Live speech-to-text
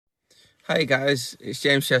Hi guys, it's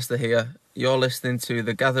James Chester here. You're listening to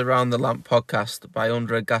the Gather Round the Lamp podcast by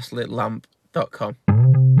underagaslitlamp.com.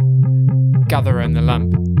 Gather Round the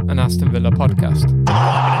Lamp, an Aston Villa podcast. Instead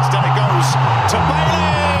it goes to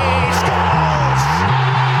Bailey, scores!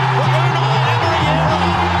 The Unai Emery era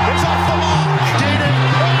is off the mark. Did it?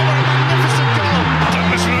 Oh, what a magnificent goal!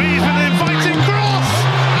 Douglas Luiz with an inviting cross,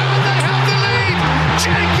 and they have the lead.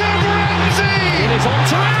 Jacob Ramsey is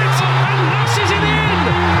onto it and lashes it in.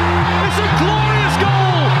 It's a glorious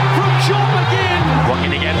goal from John McGinn.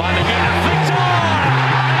 Rocking again by McGinn and Victor.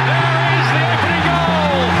 There is the opening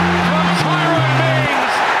goal from Tyrone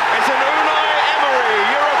Mings. It's an Unai Emery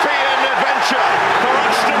European adventure for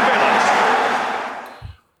Aston Villa.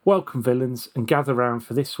 Welcome, villains, and gather round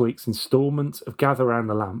for this week's instalment of Gather Round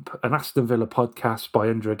the Lamp, an Aston Villa podcast by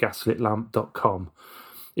underagaslitlamp.com.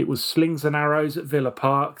 It was slings and arrows at Villa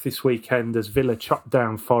Park this weekend as Villa chopped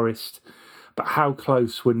down Forest, but how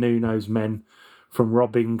close were Nuno's men from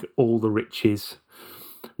robbing all the riches?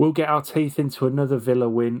 We'll get our teeth into another Villa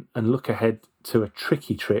win and look ahead to a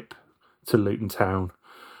tricky trip to Luton Town.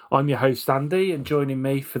 I'm your host Andy, and joining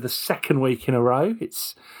me for the second week in a row,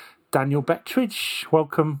 it's Daniel Bettridge.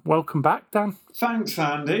 Welcome back, Dan. Thanks,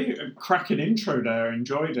 Andy. A cracking intro there.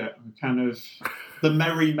 Enjoyed it. Kind of the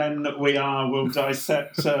merry men that we are will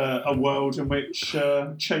dissect a world in which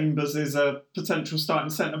Chambers is a potential starting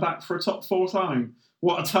centre-back for a top four time.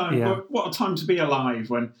 What a time! Yeah. What a time to be alive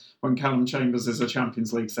when Callum Chambers is a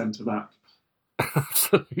Champions League centre-back.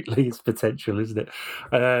 Absolutely, it's potential, isn't it?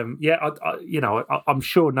 I'm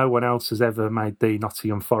sure no one else has ever made the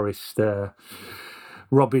Nottingham Forest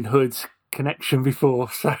Robin Hood connection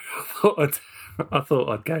before, so I thought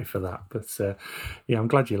I'd go for that. But I'm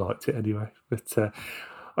glad you liked it anyway. But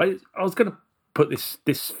I was going to put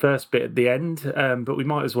this first bit at the end, but we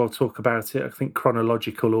might as well talk about it. I think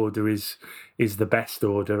chronological order is the best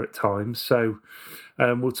order at times. So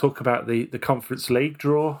we'll talk about the Conference League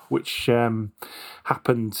draw, which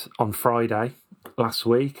happened on Friday last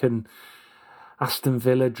week, and Aston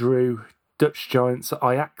Villa drew Dutch giants at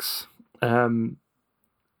Ajax.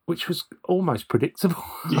 Which was almost predictable.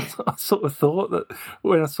 Yeah. I sort of thought that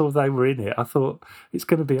when I saw they were in it, I thought it's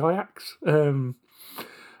going to be Ajax.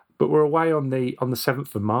 But we're away on the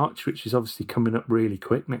 7th of March, which is obviously coming up really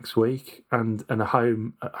quick next week, and a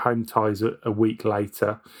home ties a week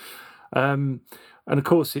later. And of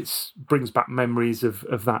course, it brings back memories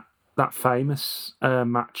of that famous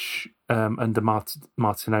match under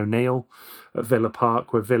Martin O'Neill at Villa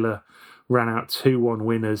Park, where Villa ran out 2-1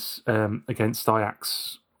 winners against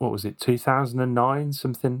Ajax. What was it, 2009,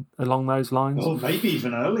 something along those lines? Oh, maybe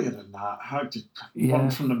even earlier than that. How did one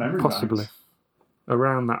from the memory possibly banks?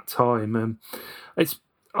 Around that time. It's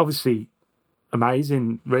obviously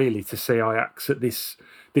amazing, really, to see Ajax at this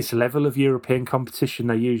level of European competition.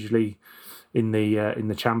 They're usually in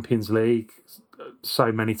the Champions League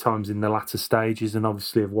so many times in the latter stages, and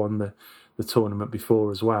obviously have won the tournament before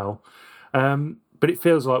as well. But it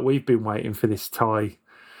feels like we've been waiting for this tie.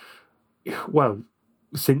 Well,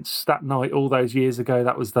 since that night all those years ago,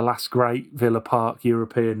 that was the last great Villa Park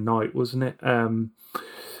European night, wasn't it? And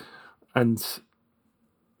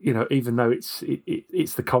even though it's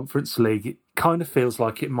the Conference League, it kind of feels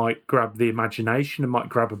like it might grab the imagination and might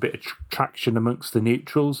grab a bit of traction amongst the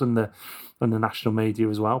neutrals and the national media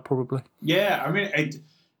as well, probably. Yeah, I mean,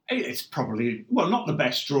 it's probably, well, not the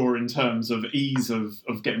best draw in terms of ease of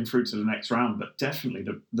getting through to the next round, but definitely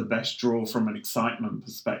the best draw from an excitement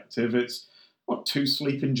perspective. It's, two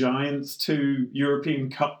sleeping giants, 2 European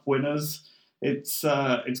Cup winners. It's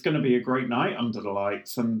going to be a great night under the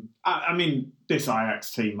lights. And I mean, this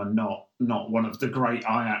Ajax team are not one of the great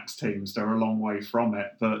Ajax teams. They're a long way from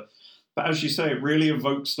it. But as you say, it really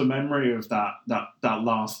evokes the memory of that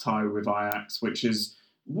last tie with Ajax, which is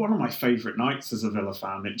one of my favourite nights as a Villa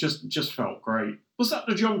fan. It just felt great. Was that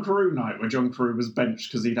the John Carew night where John Carew was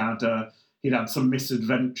benched because he'd had some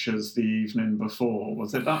misadventures the evening before?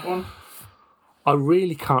 Was it that one? I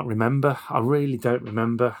really can't remember. I really don't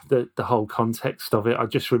remember the whole context of it. I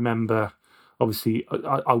just remember, obviously,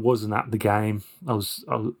 I wasn't at the game. I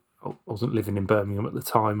wasn't living in Birmingham at the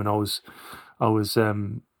time, and I was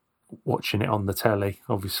watching it on the telly,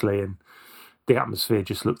 obviously, and the atmosphere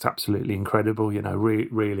just looked absolutely incredible.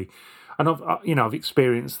 Really, and I've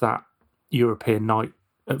experienced that European night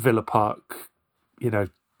at Villa Park, to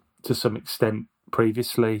some extent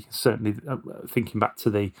previously. Certainly, thinking back to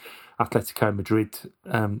the Atletico Madrid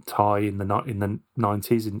tie in the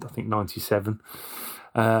 90s, in I think 97,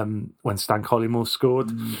 when Stan Collymore scored,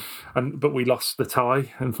 but we lost the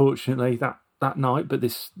tie, unfortunately, that night. But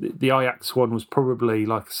the Ajax one was probably,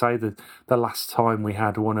 like I say, the last time we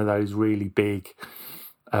had one of those really big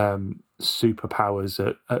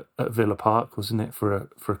superpowers at Villa Park, wasn't it, for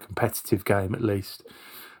a competitive game at least?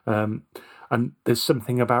 And there's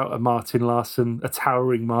something about a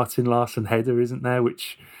towering Martin Larsson header, isn't there,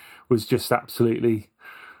 which was just absolutely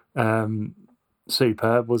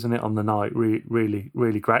superb, wasn't it, on the night? Really,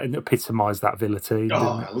 really great, and epitomised that Villa team.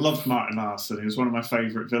 I loved Martin Larsson. He was one of my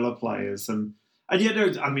favourite Villa players, and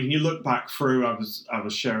you look back through. I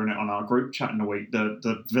was sharing it on our group chat in the week.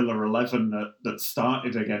 The Villa 11 that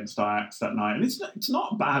started against Ajax that night, and it's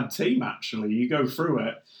not a bad team actually. You go through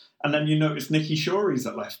it, and then you notice Nicky Shorey's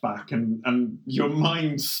at left back, and your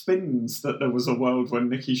mind spins that there was a world when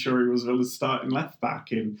Nicky Shorey was Villa's starting left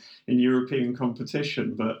back in European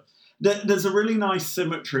competition. But there's a really nice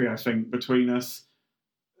symmetry, I think, between us.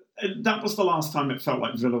 That was the last time it felt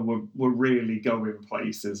like Villa were really going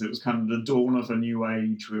places. It was kind of the dawn of a new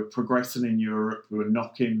age. We were progressing in Europe. We were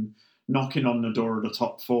knocking on the door of the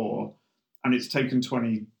top four. And it's taken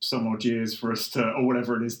 20 some odd years for us to, or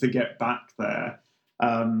whatever it is, to get back there.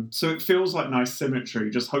 So it feels like nice symmetry.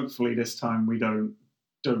 Just hopefully this time we don't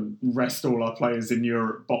rest all our players in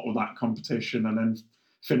Europe, bottle that competition, and then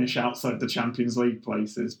finish outside the Champions League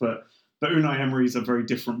places. But Unai Emery's a very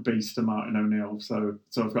different beast to Martin O'Neill, so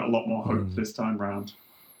I've got a lot more hope this time round.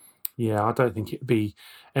 Yeah, I don't think it'd be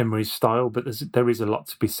Emery's style, but there is a lot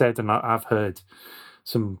to be said, and I've heard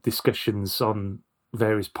some discussions on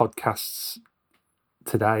various podcasts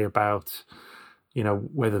today about,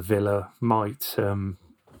 whether Villa might.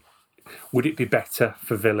 Would it be better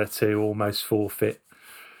for Villa to almost forfeit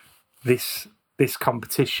this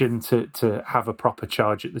competition to have a proper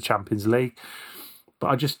charge at the Champions League? But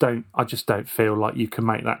I just don't feel like you can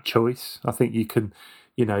make that choice. I think you can,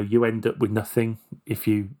 you end up with nothing if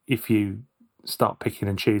you start picking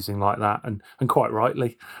and choosing like that, and quite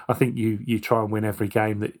rightly. I think you try and win every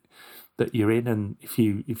game that you're in, and if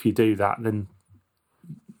you do that, then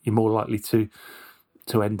you're more likely to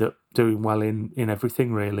end up doing well in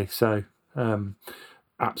everything, really. So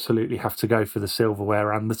absolutely have to go for the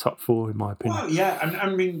silverware and the top four, in my opinion. Well, yeah, and I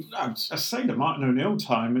mean, I say the Martin O'Neill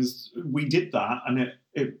time is we did that, and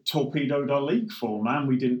it torpedoed our league form, and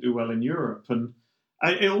we didn't do well in Europe. And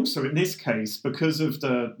it also, in this case, because of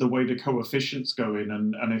the way the coefficients go in,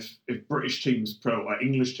 and if British teams or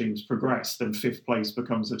English teams progress, then fifth place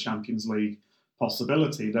becomes a Champions League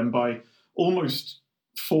possibility. Then by almost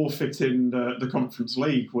forfeiting the Conference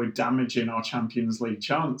League, we're damaging our Champions League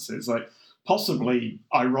chances. Possibly,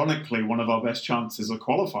 ironically, one of our best chances of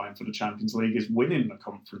qualifying for the Champions League is winning the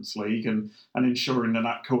Conference League and ensuring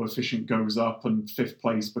that coefficient goes up and fifth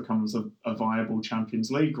place becomes a viable Champions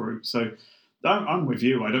League group. So I'm with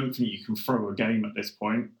you. I don't think you can throw a game at this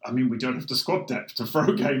point. I mean, we don't have the squad depth to throw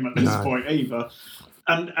a game at this point either.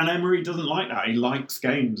 And Emery doesn't like that. He likes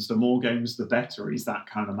games. The more games, the better. He's that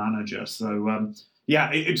kind of manager. So,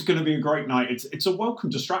 it's going to be a great night. It's a welcome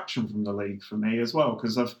distraction from the league for me as well,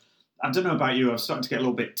 because I don't know about you, I've started to get a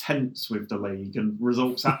little bit tense with the league, and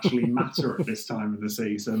results actually matter at this time of the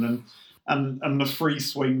season. And the free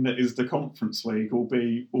swing that is the Conference League will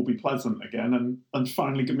be pleasant again, and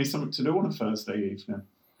finally give me something to do on a Thursday evening.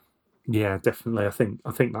 Yeah, definitely.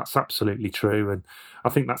 I think that's absolutely true, and I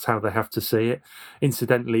think that's how they have to see it.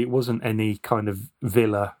 Incidentally, it wasn't any kind of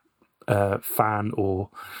Villa fan or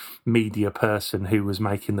media person who was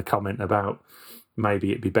making the comment about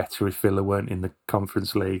maybe it'd be better if Villa weren't in the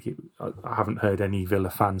Conference League. I haven't heard any Villa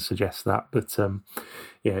fans suggest that, but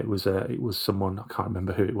it was someone, I can't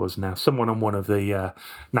remember who it was now. Someone on one of the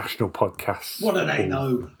national podcasts. What do they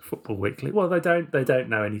know? Football Weekly. Well, they don't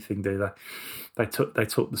know anything, do they? They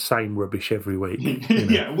talk the same rubbish every week.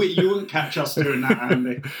 Yeah, you wouldn't catch us doing that,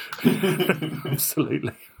 Andy.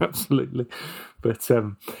 Absolutely. But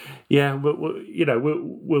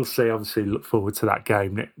we'll see. Obviously, look forward to that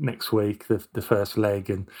game next week, the first leg,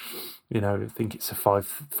 and I think it's a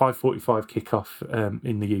 5:45 kickoff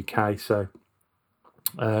in the UK. So,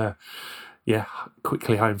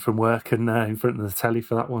 quickly home from work and in front of the telly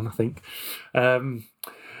for that one, I think.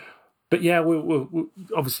 But yeah, we'll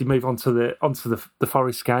obviously move on to the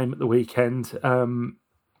Forest game at the weekend.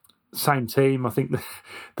 Same team. I think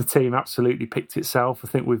the team absolutely picked itself. I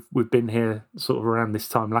think we've been here sort of around this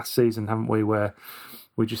time last season, haven't we? Where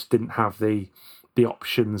we just didn't have the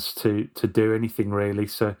options to do anything really.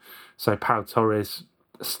 So Pau Torres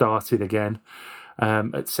started again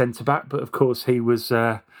at centre back, but of course he was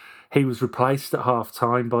replaced at half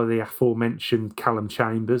time by the aforementioned Callum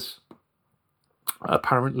Chambers.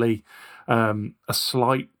 Apparently, a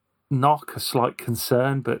slight knock, a slight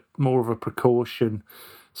concern, but more of a precaution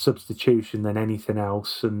substitution than anything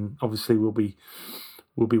else. And obviously, we'll be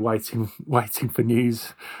waiting for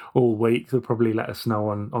news all week. They'll probably let us know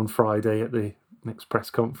on Friday at the next press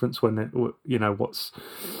conference when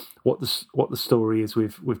what the story is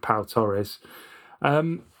with Pau Torres.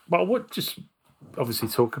 But I would just obviously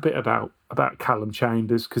talk a bit about Callum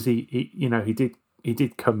Chambers, because he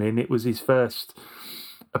did come in. It was his first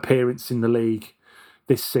appearance in the league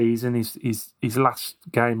this season. His last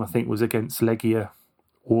game, I think, was against Legia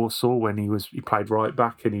Warsaw when he played right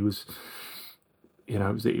back, and he was,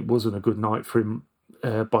 it wasn't a good night for him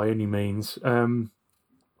by any means.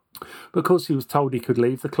 But of course, he was told he could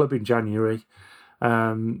leave the club in January,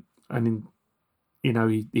 and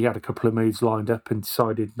he had a couple of moves lined up and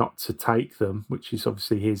decided not to take them, which is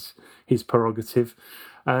obviously his prerogative.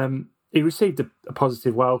 He received a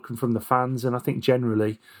positive welcome from the fans, and I think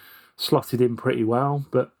generally slotted in pretty well.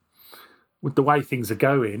 But with the way things are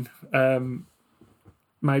going,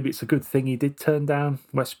 maybe it's a good thing he did turn down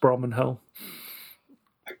West Brom and Hull.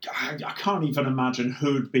 I can't even imagine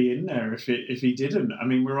who'd be in there if he didn't. I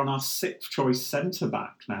mean, we're on our sixth choice centre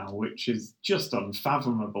back now, which is just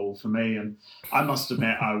unfathomable for me. And I must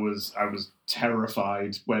admit, I was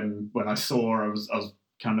terrified when I saw. I was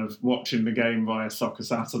kind of watching the game via Soccer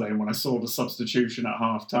Saturday, and when I saw the substitution at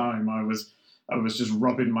half time, I was just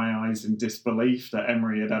rubbing my eyes in disbelief that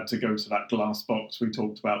Emery had to go to that glass box we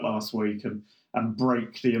talked about last week and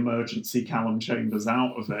break the emergency Callum Chambers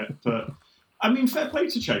out of it. But I mean, fair play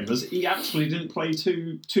to Chambers. He actually didn't play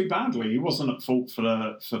too badly. He wasn't at fault for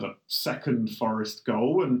the second Forest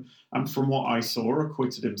goal, and from what I saw,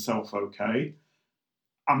 acquitted himself okay.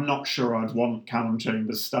 I'm not sure I'd want Callum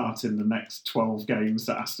Chambers starting the next 12 games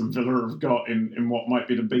that Aston Villa have got in what might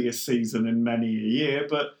be the biggest season in many a year.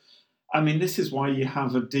 But I mean, this is why you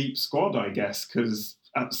have a deep squad, I guess, because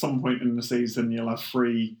at some point in the season you'll have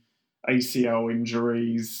 3 ACL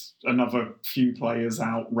injuries, another few players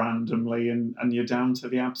out randomly, and you're down to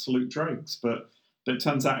the absolute dregs. But it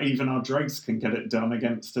turns out even our dregs can get it done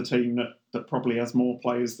against a team that probably has more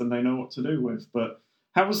players than they know what to do with. But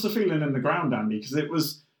how was the feeling in the ground, Andy?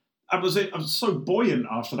 Because I was so buoyant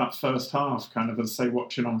after that first half, kind of as say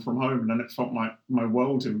watching on from home, and then it felt my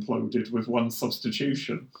world imploded with one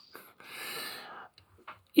substitution.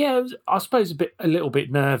 Yeah, I suppose a little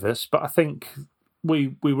bit nervous, but I think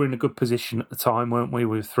we were in a good position at the time, weren't we?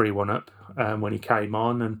 We were 3-1 up when he came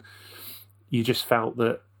on, and you just felt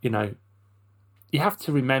that, you have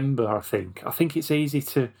to remember, I think it's easy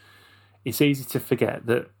to forget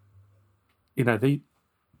that,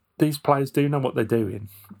 these players do know what they're doing.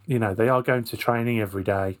 They are going to training every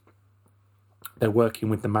day. They're working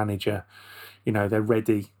with the manager. They're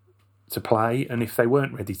ready to play, and if they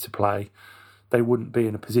weren't ready to play, they wouldn't be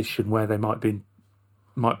in a position where they might be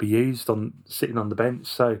used on sitting on the bench.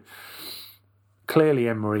 So clearly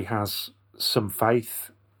Emery has some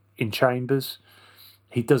faith in Chambers.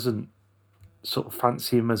 He doesn't sort of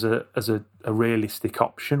fancy him as a realistic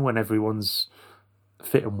option when everyone's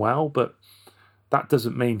fit and well, but that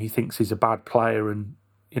doesn't mean he thinks he's a bad player and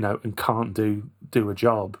can't do a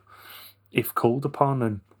job if called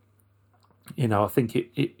upon. And I think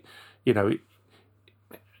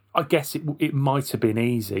I guess it might have been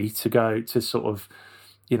easy to go to sort of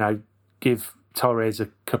give Torres a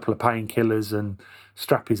couple of painkillers and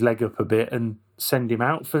strap his leg up a bit and send him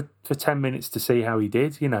out for 10 minutes to see how he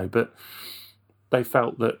did, but they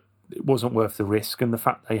felt that it wasn't worth the risk, and the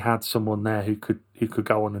fact they had someone there who could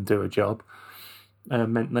go on and do a job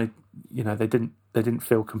meant they didn't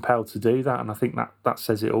feel compelled to do that, and I think that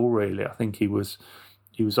says it all really. I think he was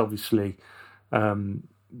obviously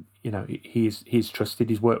he's trusted.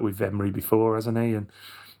 He's worked with Emery before, hasn't he? And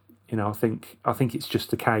I think it's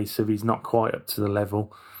just a case of he's not quite up to the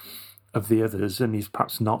level of the others, and he's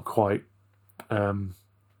perhaps not quite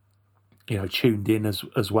tuned in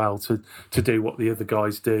as well to do what the other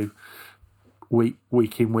guys do week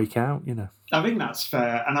in, week out. I think that's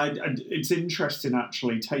fair, and it's interesting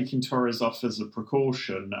actually taking Torres off as a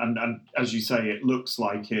precaution, and as you say, it looks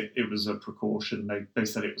like it was a precaution. They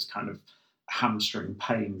said it was kind of hamstring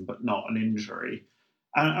pain, but not an injury.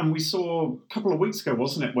 And we saw a couple of weeks ago,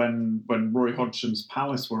 wasn't it, when Roy Hodgson's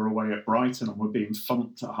Palace were away at Brighton and were being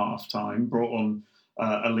thumped at half-time, brought on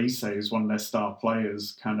Elise, who's one of their star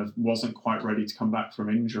players, kind of wasn't quite ready to come back from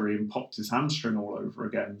injury and popped his hamstring all over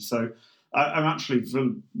again. So I'm actually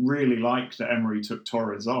really like that Emery took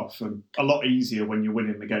Torres off, and a lot easier when you're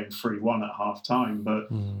winning the game 3-1 at half-time, but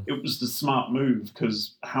it was the smart move,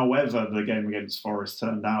 because however the game against Forest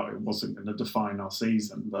turned out, it wasn't going to define our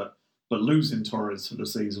season, but losing Torres for the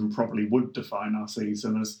season probably would define our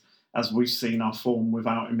season, as we've seen our form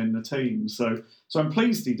without him in the team. So I'm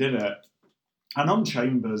pleased he did it. And on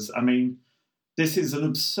Chambers, I mean, this is an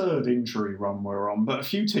absurd injury run we're on, but a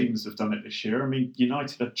few teams have done it this year. I mean,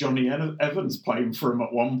 United had Johnny Evans playing for him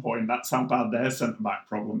at one point. That's how bad their centre-back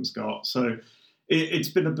problems got. So it's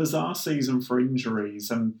been a bizarre season for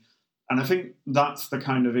injuries, and I think that's the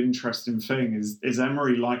kind of interesting thing is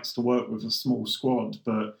Emery likes to work with a small squad,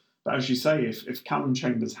 but as you say, if Callum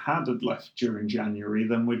Chambers had left during January,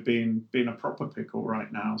 then we'd be in a proper pickle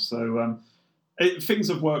right now. So things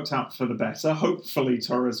have worked out for the better. Hopefully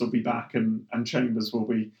Torres will be back and Chambers will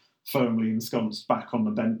be firmly ensconced back on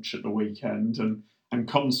the bench at the weekend, and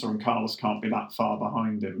Konsa and Carlos can't be that far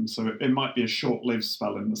behind him. So it might be a short-lived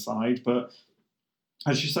spell in the side, but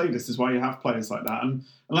as you say, this is why you have players like that. And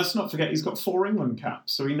let's not forget, he's got 4 England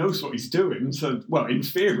caps, so he knows what he's doing. So, well, in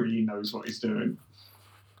theory, he knows what he's doing.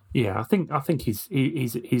 Yeah, I think he's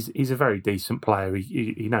a very decent player.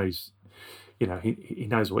 He knows, he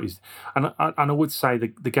knows what he's. And I would say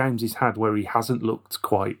the games he's had where he hasn't looked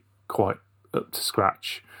quite up to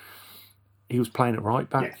scratch, he was playing at right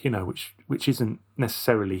back, which isn't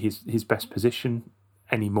necessarily his best position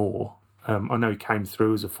anymore. I know he came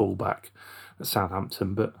through as a fullback at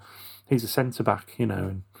Southampton, but he's a centre back,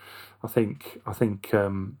 and I think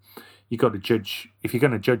you got to judge, if you're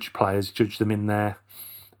going to judge players, judge them in their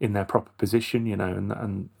proper position,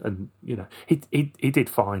 and he did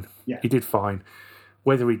fine. Yeah. He did fine.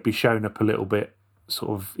 Whether he'd be shown up a little bit,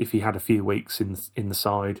 sort of, if he had a few weeks in the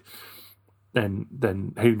side,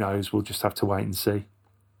 then who knows? We'll just have to wait and see.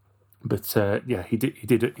 But he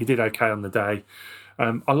did okay on the day.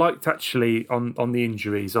 I liked, actually, on the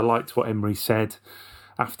injuries, I liked what Emery said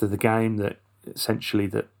after the game, that essentially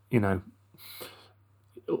that,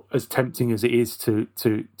 as tempting as it is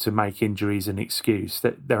to make injuries an excuse,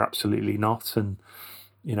 that they're absolutely not, and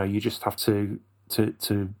you just have to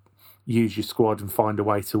use your squad and find a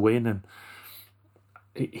way to win, and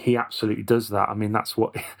he absolutely does that. I mean,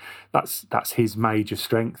 that's his major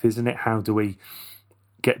strength, isn't it? How do we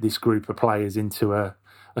get this group of players into a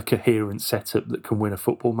coherent setup that can win a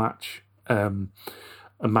football match, and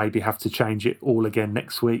maybe have to change it all again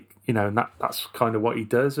next week, and that's kind of what he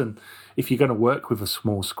does. And if you're going to work with a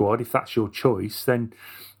small squad, if that's your choice, then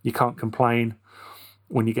you can't complain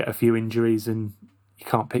when you get a few injuries and you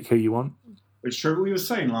can't pick who you want. It's true. We were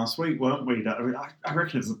saying last week, weren't we, that I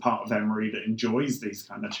reckon it's a part of Emery that enjoys these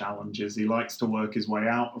kind of challenges. He likes to work his way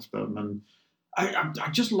out of them. And I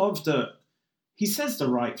just love that he says the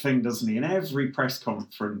right thing, doesn't he? In every press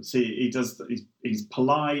conference, he does. He's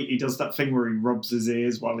polite. He does that thing where he rubs his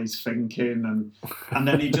ears while he's thinking, and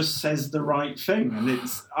then he just says the right thing. And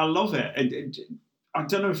I love it. I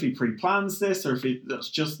don't know if he pre-plans this or if that's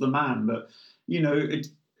just the man, but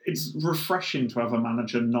it's refreshing to have a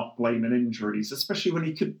manager not blaming injuries, especially when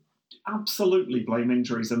he could absolutely blame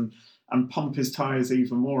injuries and pump his tyres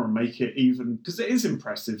even more and make it even, because it is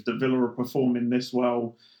impressive that Villa are performing this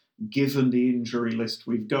well given the injury list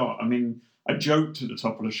we've got. I mean, I joked at the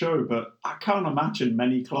top of the show, but I can't imagine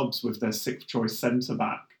many clubs with their 6th choice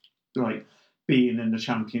centre-back being in the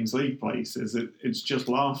Champions League places. It's just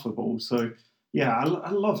laughable. So, yeah,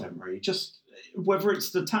 I love Emery. Just whether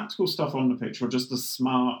it's the tactical stuff on the pitch or just the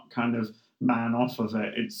smart kind of man off of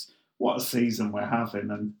it, it's what a season we're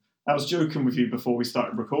having. And I was joking with you before we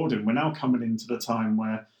started recording. We're now coming into the time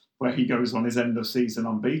where he goes on his end of season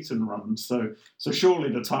unbeaten run. So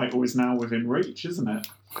surely the title is now within reach, isn't it?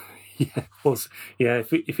 Yeah, well, yeah.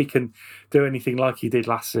 If he can do anything like he did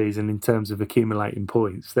last season in terms of accumulating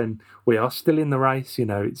points, then we are still in the race.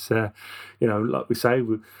 It's like we say,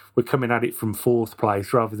 we're coming at it from 4th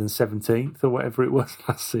place rather than 17th or whatever it was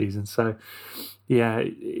last season. So yeah,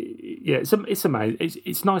 it's amazing.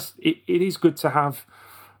 It's nice. It is good to have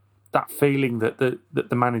that feeling that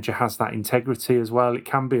the manager has that integrity as well. It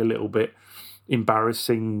can be a little bit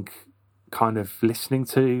embarrassing, kind of listening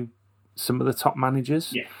to some of the top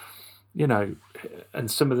managers. Yeah.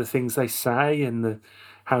 And some of the things they say and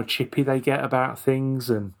how chippy they get about things,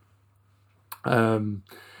 and I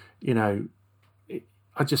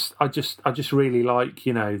just really like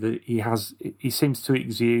that he seems to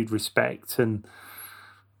exude respect, and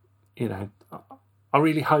I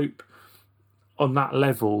really hope on that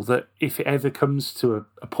level that if it ever comes to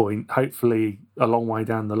a point, hopefully a long way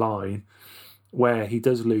down the line, where he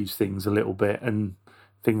does lose things a little bit and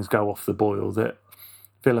things go off the boil, that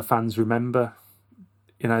Villa fans remember,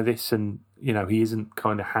 this, and, he isn't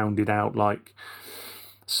kind of hounded out like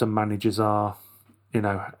some managers are.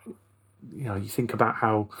 You think about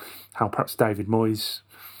how perhaps David Moyes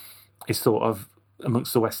is thought of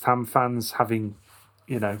amongst the West Ham fans, having,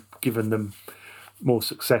 given them more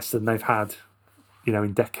success than they've had,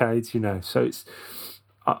 in decades, So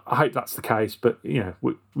I hope that's the case, but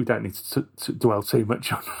we don't need to dwell too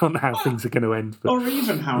much on how things are going to end. But, or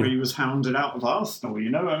even how he was hounded out of Arsenal.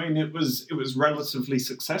 I mean, it was relatively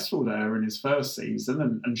successful there in his first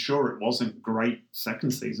season, and sure, it wasn't great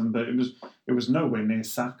second season, but it was nowhere near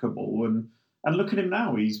sackable. And look at him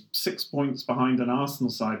now; he's 6 points behind an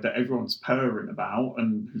Arsenal side that everyone's purring about,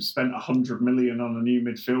 and who spent 100 million on a new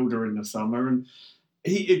midfielder in the summer. And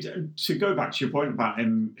to go back to your point about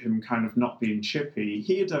him kind of not being chippy,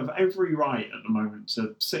 he'd have every right at the moment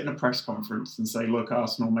to sit in a press conference and say, look,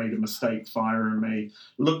 Arsenal made a mistake firing me.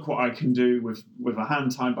 Look what I can do with a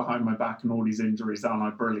hand tied behind my back and all these injuries. Aren't I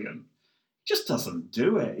brilliant? He just doesn't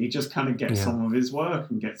do it. He just kind of gets on with his work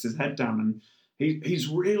and gets his head down. And he's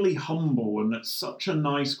really humble, and that's such a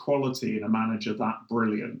nice quality in a manager that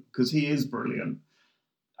brilliant, because he is brilliant.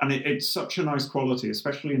 And it's such a nice quality,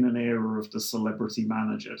 especially in an era of the celebrity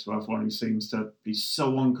manager, to have one who seems to be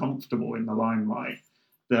so uncomfortable in the limelight,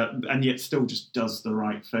 and yet still just does the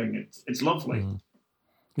right thing. It's lovely.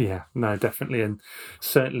 Yeah, no, definitely, and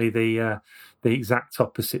certainly the exact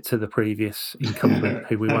opposite to the previous incumbent,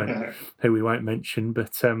 who we won't mention.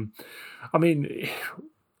 But I mean,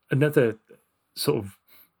 another sort of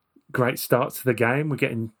great start to the game. We're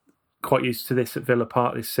getting quite used to this at Villa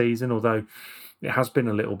Park this season, although it has been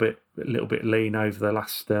a little bit lean over the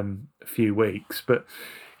last few weeks. But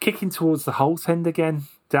kicking towards the Holt end again,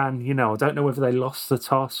 Dan, I don't know whether they lost the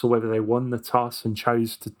toss or whether they won the toss and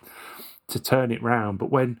chose to turn it round. But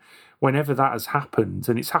whenever that has happened,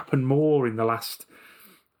 and it's happened more in the last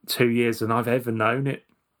 2 years than I've ever known it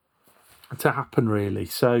to happen, really.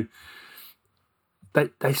 So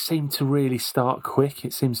they seem to really start quick.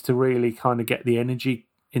 It seems to really kind of get the energy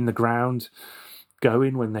in the ground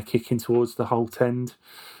going when they're kicking towards the Holt end.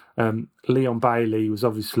 Leon Bailey was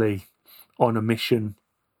obviously on a mission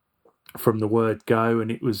from the word go,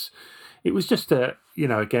 and it was just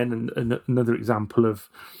another example of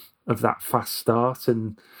that fast start.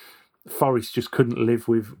 And Forest just couldn't live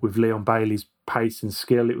with Leon Bailey's pace and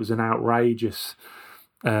skill. It was an outrageous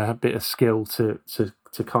bit of skill to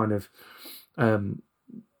kind of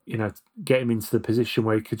get him into the position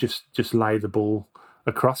where he could just lay the ball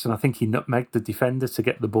across, and I think he nutmegged the defender to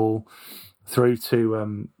get the ball through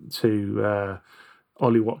to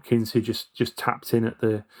Ollie Watkins, who just tapped in at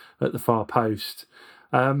the far post.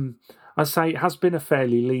 I'd say it has been a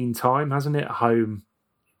fairly lean time, hasn't it, at home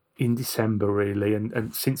in December, really,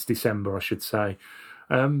 and since December, I should say.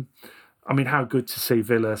 I mean, how good to see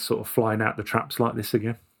Villa sort of flying out the traps like this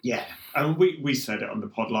again. Yeah, and we said it on the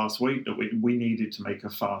pod last week that we needed to make a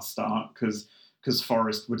fast start because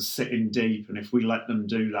Forest would sit in deep, and if we let them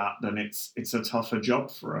do that, then it's a tougher job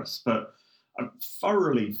for us. But I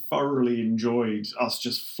thoroughly enjoyed us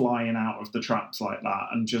just flying out of the traps like that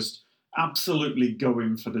and just absolutely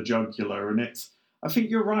going for the jugular. And I think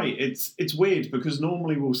you're right. It's weird because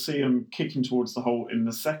normally we'll see them kicking towards the hole in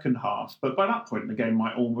the second half, but by that point the game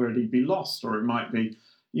might already be lost, or it might be,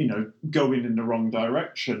 going in the wrong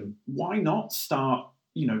direction. Why not start,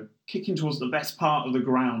 kicking towards the best part of the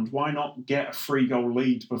ground? Why not get a 3-goal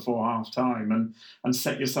lead before half time and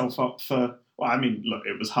set yourself up for, well, I mean, look,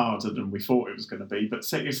 it was harder than we thought it was going to be, but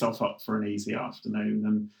set yourself up for an easy afternoon.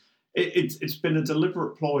 And it's been a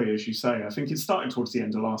deliberate ploy, as you say. I think it started towards the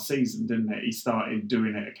end of last season, didn't it? He started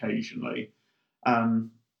doing it occasionally.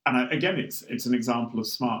 And again, it's an example of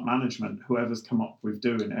smart management, whoever's come up with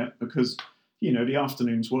doing it, because, the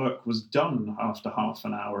afternoon's work was done after half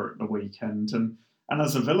an hour at the weekend. And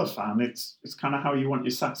as a Villa fan, it's kind of how you want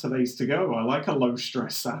your Saturdays to go. I like a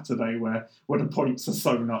low-stress Saturday where the points are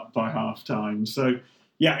sewn up by half-time. So,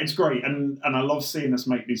 yeah, it's great. And I love seeing us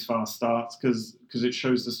make these fast starts because it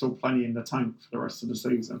shows there's still plenty in the tank for the rest of the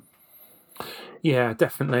season. Yeah,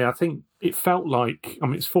 definitely. I think it felt like,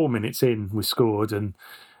 it's 4 minutes in, we scored, and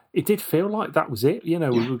it did feel like that was it.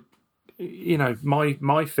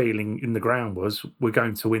 My feeling in the ground was we're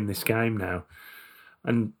going to win this game now.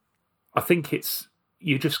 And I think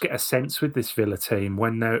you just get a sense with this Villa team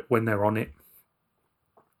when they're on it.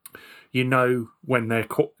 When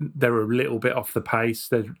they're a little bit off the pace,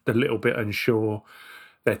 they're a little bit unsure,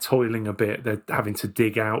 they're toiling a bit, they're having to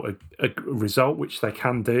dig out a result, which they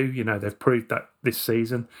can do. They've proved that this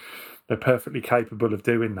season. They're perfectly capable of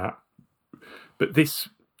doing that. But this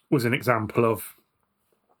was an example of,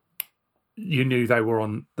 you knew they were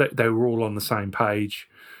all on the same page,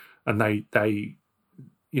 and they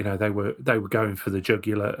were going for the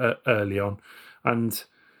jugular early on, and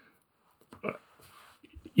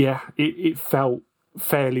it felt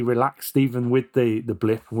fairly relaxed even with the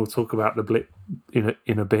blip, and we'll talk about the blip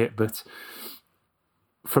in a bit. But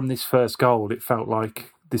from this first goal, it felt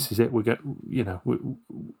like this is it. We're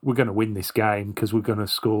going to win this game because we're going to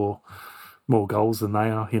score more goals than they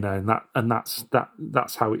are, and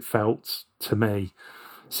that's how it felt to me,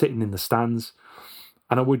 sitting in the stands.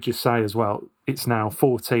 And I would just say as well, it's now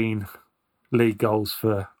 14 league goals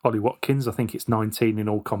for Ollie Watkins. I think it's 19 in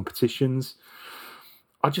all competitions.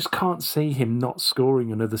 I just can't see him not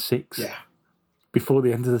scoring another 6 before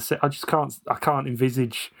the end of the set. I can't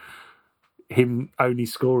envisage him only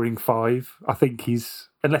scoring 5. I think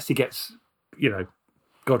unless he gets,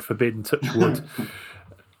 God forbid, and touch wood,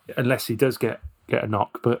 unless he does get a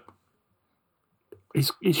knock, but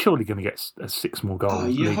he's surely going to get 6 more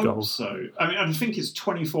goals. You league hope goals. so. I mean, I think it's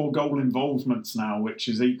 24 goal involvements now, which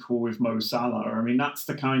is equal with Mo Salah. I mean, that's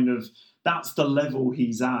the level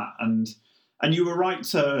he's at, and you were right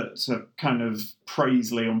to kind of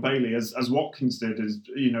praise Leon Bailey as Watkins did,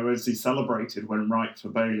 as he celebrated, went right for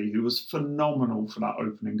Bailey, who was phenomenal for that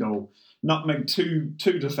opening goal. Nutmegged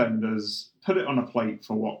two defenders, put it on a plate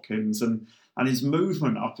for Watkins, and his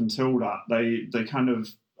movement up until that, they kind of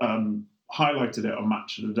highlighted it on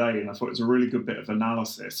Match of the Day, and I thought it was a really good bit of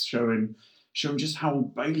analysis showing just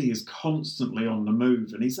how Bailey is constantly on the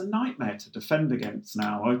move, and he's a nightmare to defend against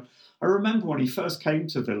now. I remember when he first came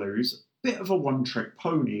to Villa, he was a bit of a one-trick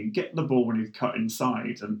pony. He'd get the ball when he'd cut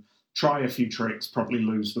inside and try a few tricks, probably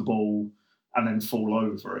lose the ball and then fall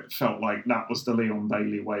over. It felt like that was the Leon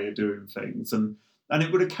Bailey way of doing things, and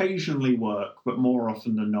it would occasionally work, but more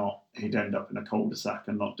often than not, he'd end up in a cul-de-sac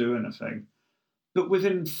and not do anything. But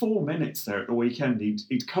within 4 minutes there at the weekend,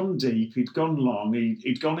 he'd come deep, he'd gone long,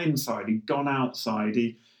 he'd gone inside, he'd gone outside.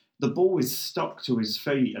 The ball is stuck to his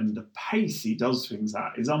feet, and the pace he does things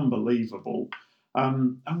at is unbelievable.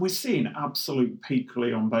 And we're seeing absolute peak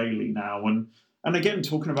Leon Bailey now. And again,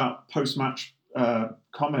 talking about post-match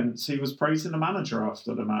comments, he was praising the manager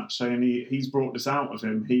after the match, saying he's brought this out of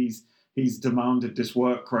him. He's demanded this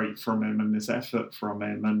work rate from him and this effort from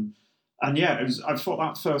him. And yeah, I thought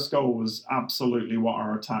that first goal was absolutely what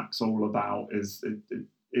our attack's all about.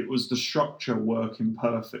 It was the structure working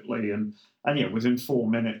perfectly, and yeah, within 4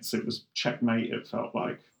 minutes it was checkmate. It felt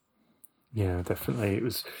like. Yeah, definitely, it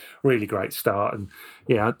was a really great start, and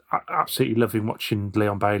yeah, I absolutely loving watching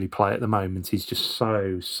Leon Bailey play at the moment. He's just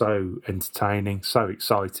so entertaining, so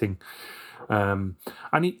exciting, and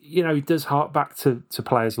he does hark back to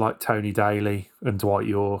players like Tony Daly and Dwight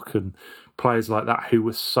York and players like that who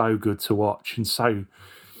were so good to watch and so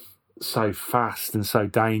fast and so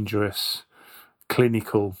dangerous,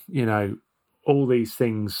 clinical, all these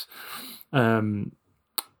things. My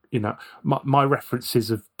references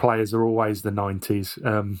of players are always the 90s.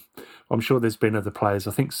 I'm sure there's been other players.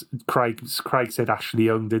 I think Craig said Ashley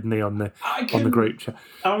Young, didn't he, on the group chat?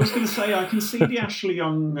 I was going to say, I can see the Ashley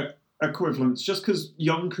Young equivalents, just because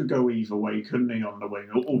Young could go either way, couldn't he, on the wing,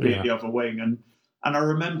 albeit the other wing. And I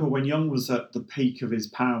remember when Young was at the peak of his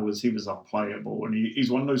powers, he was unplayable. And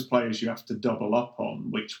he's one of those players you have to double up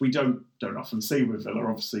on, which we don't often see with Villa.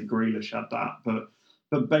 Obviously, Grealish had that. But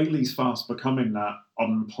Bailey's fast becoming that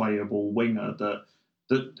unplayable winger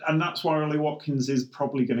and that's why Ollie Watkins is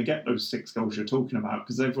probably going to get those 6 goals you're talking about,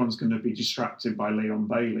 because everyone's going to be distracted by Leon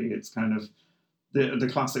Bailey. It's kind of the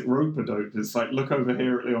classic rope-a-dope. It's like, look over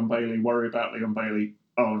here at Leon Bailey, worry about Leon Bailey.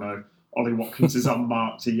 Oh no, Ollie Watkins is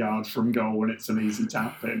unmarked a yard from goal and it's an easy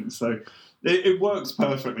tap in. So it works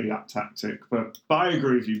perfectly, that tactic. But I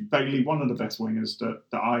agree with you. Bailey, one of the best wingers that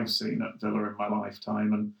I've seen at Villa in my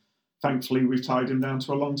lifetime. And thankfully, we've tied him down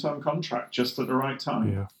to a long-term contract just at the right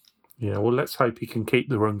time. Yeah. Well, let's hope he can keep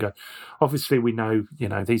the run going. Obviously, we know,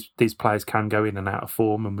 these players can go in and out of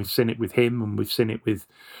form, and we've seen it with him, and we've seen it with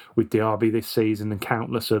Diaby this season, and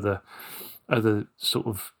countless other sort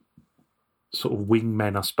of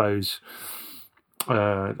wingmen, I suppose.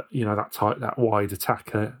 That wide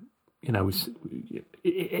attacker.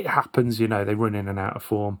 It happens. They run in and out of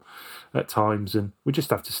form at times, and we just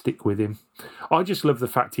have to stick with him. I just love the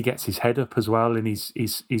fact he gets his head up as well, and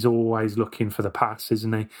he's always looking for the pass,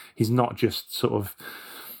 isn't he? He's not just sort of,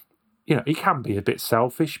 he can be a bit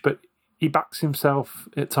selfish, but he backs himself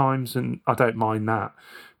at times, and I don't mind that.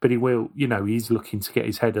 But he will, he's looking to get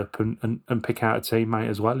his head up and pick out a teammate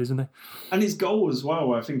as well, isn't he? And his goal as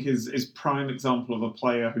well, I think, is prime example of a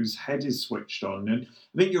player whose head is switched on. And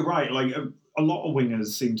I think you're right, like a lot of wingers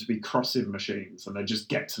seem to be crossing machines and they just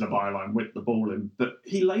get to the byline, whip the ball in. But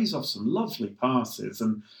he lays off some lovely passes.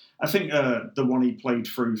 And I think the one he played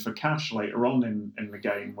through for Cash later on in the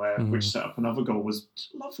game, which set up another goal, was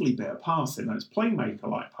a lovely bit of passing. And it's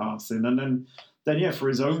playmaker-like passing. And then for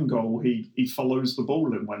his own goal, he follows the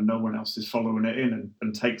ball in when no one else is following it in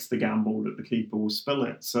and takes the gamble that the keeper will spill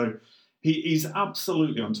it. So He's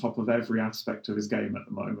absolutely on top of every aspect of his game at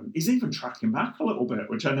the moment. He's even tracking back a little bit,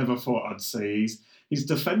 which I never thought I'd see. He's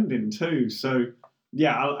defending too. So,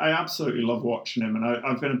 yeah, I absolutely love watching him. And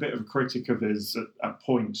I've been a bit of a critic of his at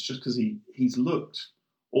points just because he's looked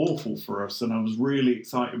awful for us. And I was really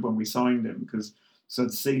excited when we signed him because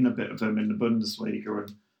I'd seen a bit of him in the Bundesliga.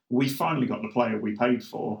 And we finally got the player we paid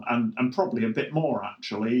for and probably a bit more,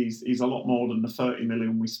 actually. He's a lot more than the 30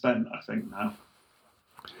 million we spent, I think, now.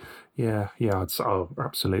 Yeah,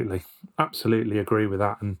 absolutely agree with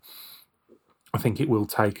that, and I think it will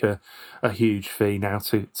take a huge fee now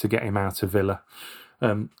to get him out of Villa.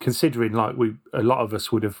 Considering like a lot of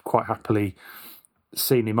us would have quite happily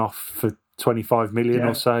seen him off for 25 million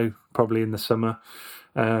or so, probably in the summer.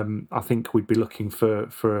 I think we'd be looking for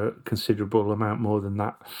a considerable amount more than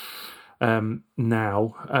that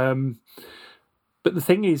now. But the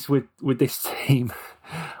thing is with this team,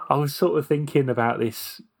 I was sort of thinking about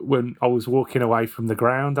this when I was walking away from the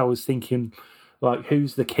ground. I was thinking, like,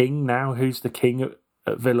 who's the king now? Who's the king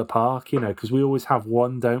at Villa Park? You know, because we always have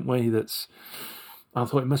one, don't we? I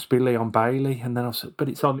thought it must be Leon Bailey, and then I said,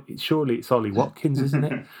 but surely it's Ollie Watkins, isn't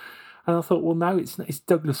it? And I thought, well, no, it's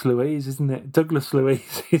Douglas Luiz, isn't it? Douglas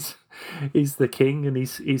Luiz is the king, and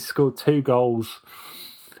he's scored 2 goals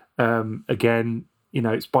again. You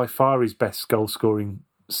know, it's by far his best goal-scoring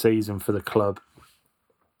season for the club.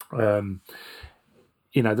 You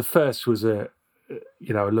know, the first was a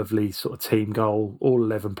lovely sort of team goal, all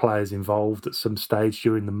 11 players involved at some stage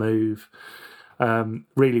during the move.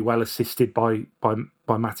 Really well assisted by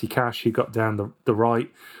Matty Cash, who got down the right,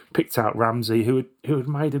 picked out Ramsey, who had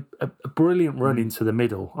made a brilliant run into the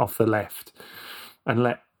middle off the left, and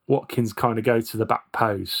let Watkins kind of go to the back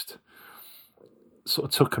post. Sort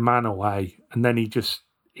of took a man away, and then he just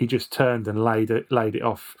turned and laid it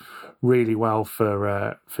off really well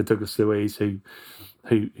for Douglas Luiz, who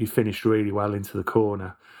finished really well into the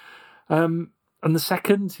corner. And the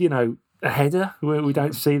second, you know, a header where we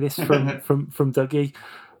don't see this from Dougie,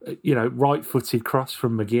 you know, right-footed cross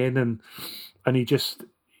from McGinn, and he just,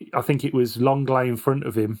 I think it was Longley in front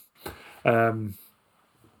of him, who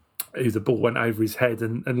the ball went over his head,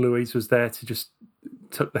 and Luiz was there to just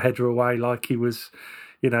took the header away like he was,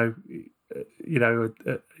 a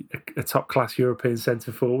top-class European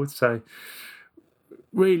centre-forward. So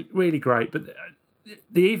really, really great. But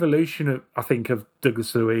the evolution, I think, of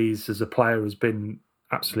Douglas Luiz as a player has been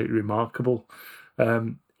absolutely remarkable.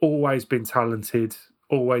 Always been talented,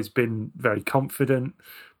 always been very confident,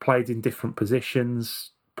 played in different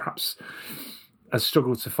positions, perhaps has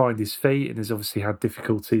struggled to find his feet and has obviously had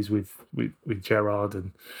difficulties with Gerrard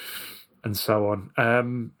and so on.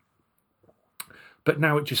 But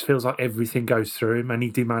now it just feels like everything goes through him, and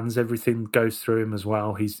he demands everything goes through him as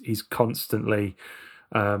well. He's constantly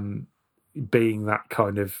being that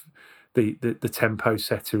kind of the tempo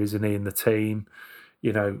setter, isn't he, in the team?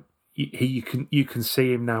 You know, you can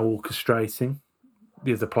see him now orchestrating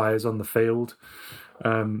the other players on the field,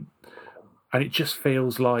 and it just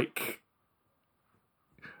feels like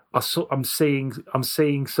I'm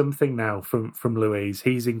seeing something now from Luiz.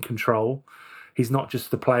 He's in control. He's not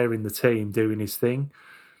just the player in the team doing his thing.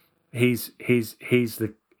 He's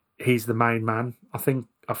the main man. I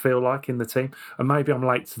feel like in the team, and maybe I'm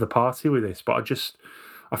late to the party with this, but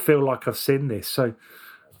I feel like I've seen this. So,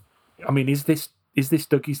 I mean, is this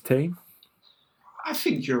Dougie's team? I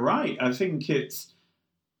think you're right. I think it's.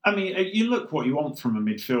 I mean, you look what you want from a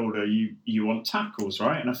midfielder. You want tackles,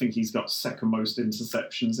 right? And I think he's got second most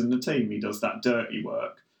interceptions in the team. He does that dirty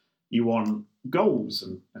work. You want goals,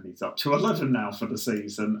 and he's up to 11 now for the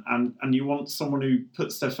season. And you want someone who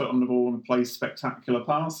puts their foot on the ball and plays spectacular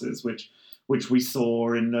passes, which we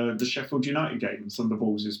saw in the Sheffield United game. Some of the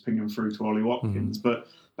balls just pinging through to Ollie Watkins. But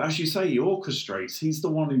as you say, he orchestrates. He's the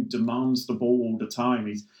one who demands the ball all the time.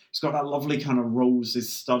 He's got that lovely kind of rolls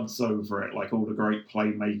his studs over it, like all the great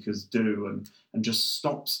playmakers do, and just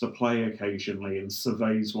stops the play occasionally and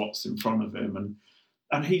surveys what's in front of him.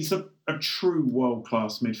 And he's a true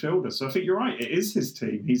world-class midfielder. So I think you're right. It is his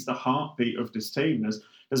team. He's the heartbeat of this team.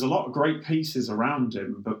 There's a lot of great pieces around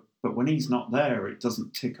him, but when he's not there, it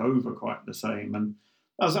doesn't tick over quite the same. And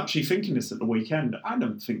I was actually thinking this at the weekend. I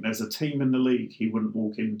don't think there's a team in the league he wouldn't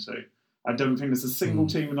walk into. I don't think there's a single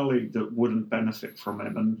team in the league that wouldn't benefit from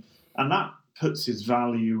him. And that puts his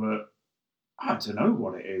value at, I don't know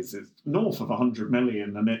what it is. It's north of 100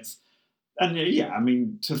 million. And yeah, I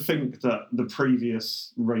mean, to think that the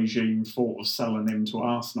previous regime thought of selling him to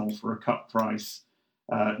Arsenal for a cut price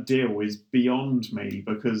deal is beyond me,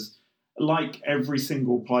 because like every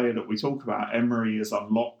single player that we talk about, Emery has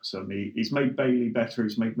unlocked him. He's made Bailey better,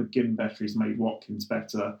 he's made McGinn better, he's made Watkins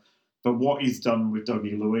better. But what he's done with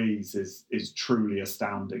Dougie Luiz is truly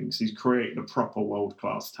astounding, because he's created a proper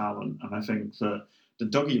world-class talent. And I think that the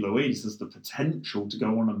Dougie Luiz has the potential to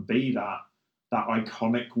go on and be that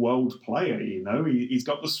iconic world player. He's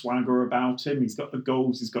got the swagger about him. He's got the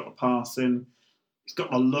goals. He's got the passing. He's got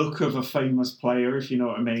the look of a famous player, if you know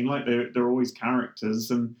what I mean. Like, they're always characters.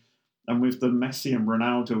 And with the Messi and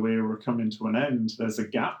Ronaldo era coming to an end, there's a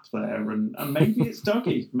gap there. And maybe it's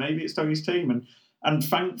Dougie. Maybe it's Dougie's team. And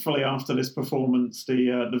thankfully, after this performance,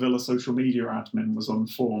 the Villa social media admin was on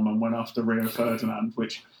form and went after Rio Ferdinand,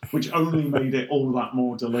 which only made it all that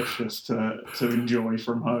more delicious to enjoy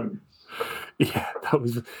from home. Yeah, that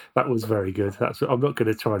was very good. I'm not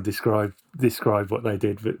going to try and describe what they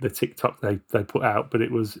did, but the TikTok they put out, but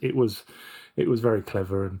it was very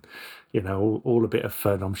clever, and all a bit of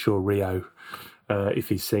fun. I'm sure Rio, if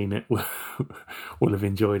he's seen it, will have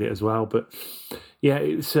enjoyed it as well. But yeah,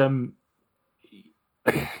 it's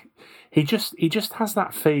he just has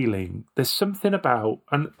that feeling. There's something about,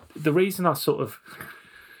 and the reason I sort of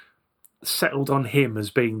settled on him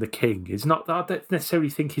as being the king is not that I don't necessarily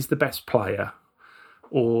think he's the best player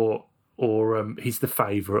or he's the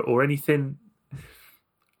favourite or anything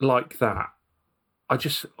like that.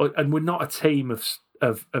 And we're not a team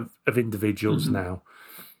of individuals now.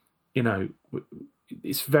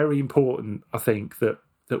 It's very important, I think,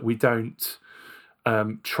 that we don't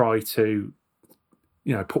try to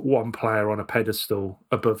put one player on a pedestal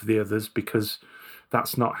above the others, because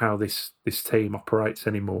that's not how this team operates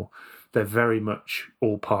anymore. They're very much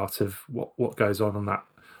all part of what goes on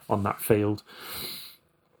that field.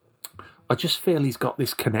 I just feel he's got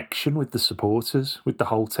this connection with the supporters, with the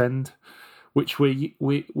Holt End, which we're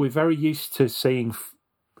very used to seeing,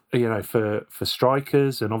 for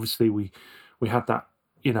strikers, and obviously we had that,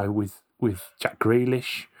 with Jack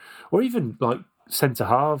Grealish, or even like centre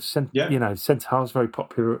halves. Centre halves very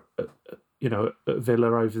popular, at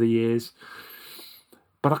Villa over the years.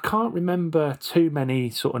 But I can't remember too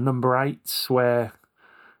many sort of number 8s where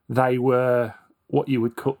they were what you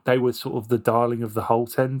would call, they were sort of the darling of the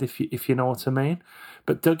Holt End, if you know what I mean.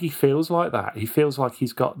 But Dougie feels like that. He feels like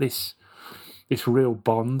he's got this real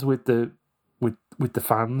bond with the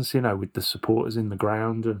fans, with the supporters in the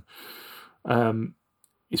ground, and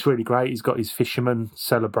it's really great. He's got his fisherman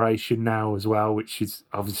celebration now as well, which is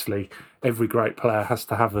obviously every great player has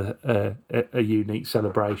to have a unique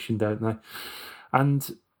celebration, don't they?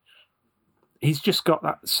 And he's just got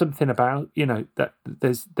that something about, that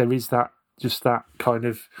there is that just that kind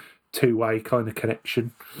of two-way kind of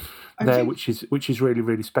connection there, which is really,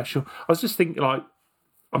 really special. I was just thinking, like,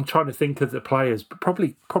 I'm trying to think of the players, but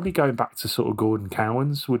probably going back to sort of Gordon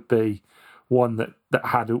Cowans would be one that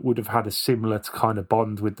would have had a similar kind of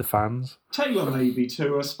bond with the fans. Taylor maybe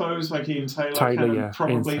too, I suppose, like Ian Taylor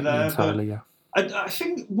probably there. Ian Taylor, yeah. I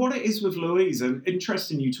think what it is with Luiz, and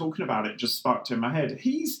interesting you talking about it just sparked in my head,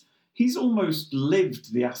 he's almost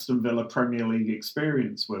lived the Aston Villa Premier League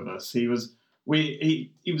experience with us. He was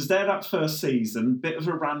there that first season, bit of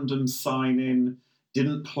a random signing,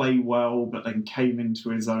 didn't play well, but then came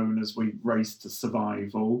into his own as we raced to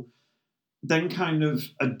survival. Then kind of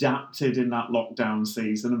adapted in that lockdown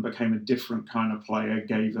season and became a different kind of player,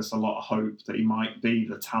 gave us a lot of hope that he might be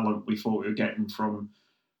the talent we thought we were getting from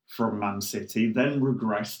Man City, then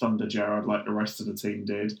regressed under Gerrard like the rest of the team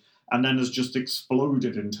did, and then has just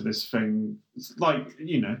exploded into this thing. It's like,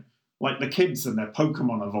 like the kids and their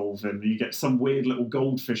Pokemon evolving. You get some weird little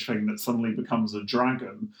goldfish thing that suddenly becomes a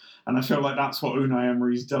dragon. And I feel like that's what Unai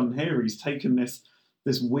Emery's done here. He's taken this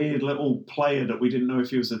weird little player that we didn't know if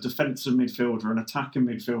he was a defensive midfielder, an attacking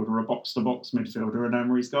midfielder, a box-to-box midfielder, and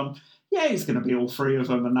Emery's gone, yeah, he's going to be all three of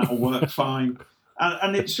them and that'll work fine.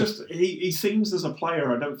 And it's just, he seems as a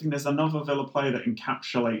player, I don't think there's another Villa player that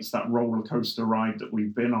encapsulates that roller coaster ride that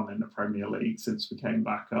we've been on in the Premier League since we came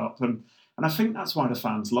back up. And I think that's why the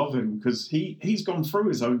fans love him, because he's gone through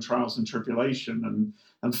his own trials and tribulation,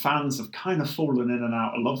 and fans have kind of fallen in and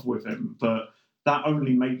out of love with him. But that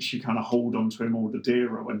only makes you kind of hold on to him all the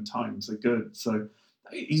dearer when times are good. So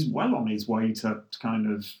he's well on his way to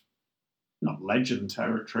kind of, not legend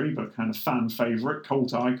territory, but kind of fan favourite,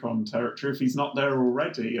 cult icon territory if he's not there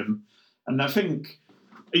already. And I think,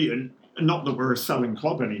 not that we're a selling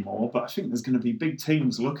club anymore, but I think there's going to be big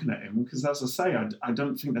teams looking at him, because, as I say, I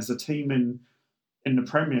don't think there's a team in the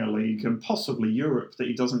Premier League and possibly Europe that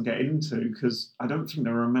he doesn't get into, because I don't think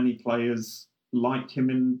there are many players like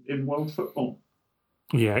him in world football.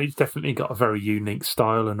 Yeah, he's definitely got a very unique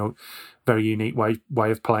style and a very unique way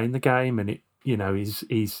of playing the game, and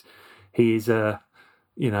he's a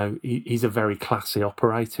very classy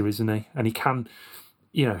operator, isn't he? And he can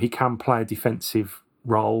play a defensive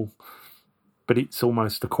role, but it's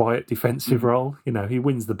almost a quiet defensive role. You know, he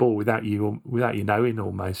wins the ball without you knowing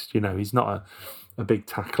almost. You know, he's not a big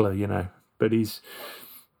tackler. You know, but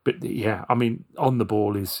yeah, I mean, on the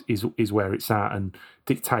ball is where it's at, and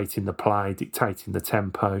dictating the play, dictating the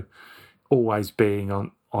tempo, always being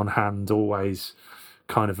on hand, always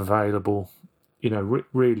kind of available. You know,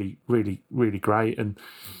 really, really, really great, and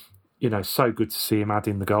you know, so good to see him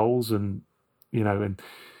adding the goals, and you know, and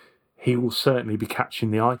he will certainly be catching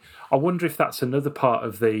the eye. I wonder if that's another part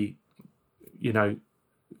of the, you know,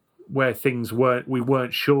 where we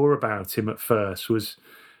weren't sure about him at first was.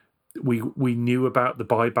 We knew about the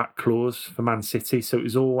buyback clause for Man City, so it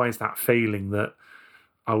was always that feeling that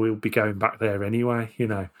I will be going back there anyway, you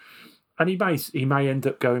know. And he may end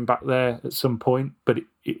up going back there at some point, but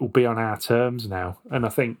it will be on our terms now. And I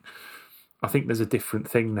think there's a different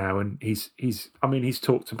thing now. And he's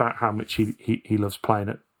talked about how much he loves playing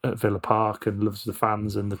at Villa Park and loves the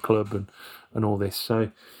fans and the club and all this. So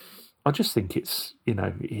I just think it's, you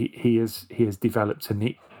know, he has developed,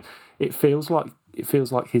 and it feels like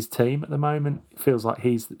his team at the moment. It feels like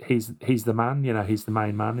he's the man, you know, he's the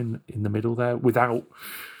main man in the middle there without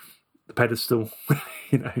the pedestal,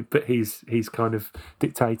 you know, but he's kind of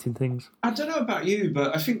dictating things. I don't know about you,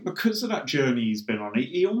 but I think because of that journey he's been on,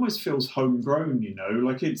 he almost feels homegrown, you know,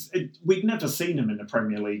 like we'd never seen him in the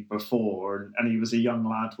Premier League before, and he was a young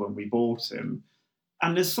lad when we bought him.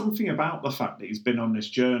 And there's something about the fact that he's been on this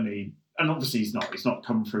journey, and obviously he's not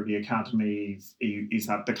come through the academy, he's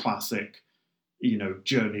had the classic, you know,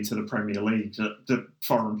 journey to the Premier League that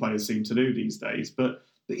foreign players seem to do these days. But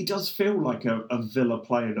he does feel like a Villa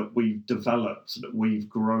player that we've developed, that we've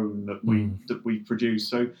grown, that we've produced.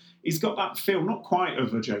 So he's got that feel, not quite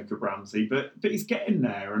of a Jacob Ramsey, but he's getting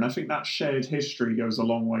there. And I think that shared history goes a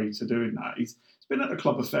long way to doing that. He's been at the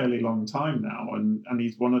club a fairly long time now, and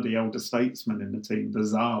he's one of the elder statesmen in the team,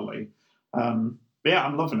 bizarrely. But yeah,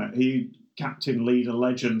 I'm loving it. He captain, leader,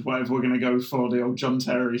 legend, whatever we're going to go for, the old John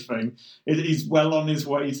Terry thing. He's well on his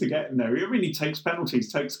way to getting there. He really takes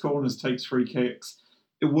penalties, takes corners, takes free kicks.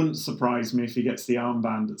 It wouldn't surprise me if he gets the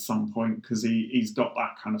armband at some point, because he's got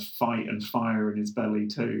that kind of fight and fire in his belly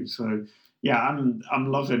too. So yeah,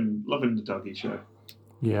 I'm loving the doggy show.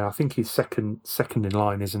 Yeah, I think he's second in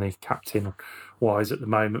line, isn't he, captain wise at the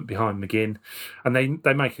moment behind McGinn, and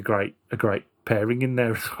they make a great pairing in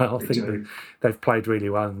there as well. I think they've played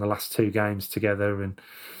really well in the last two games together, and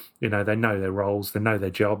you know, they know their roles, they know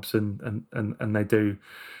their jobs, and they do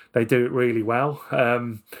it really well.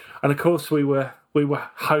 And of course, we were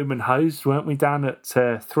home and hosed, weren't we? Down at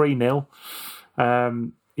 3-0.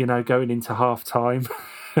 You know, going into half time.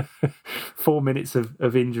 4 minutes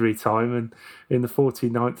of injury time, and in the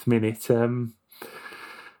 49th minute,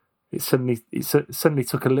 it suddenly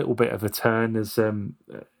took a little bit of a turn as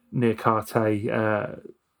Niakate,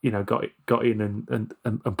 you know, got in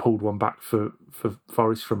and pulled one back for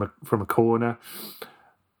Forest from a corner.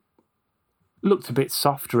 Looked a bit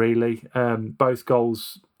soft, really. Both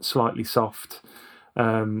goals slightly soft.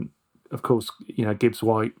 Of course, you know, Gibbs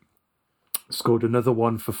White scored another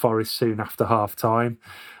one for Forest soon after half time,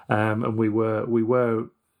 and we were,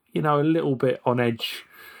 you know, a little bit on edge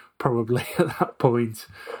probably at that point.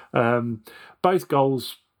 Both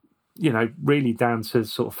goals, you know, really down to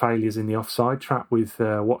sort of failures in the offside trap, with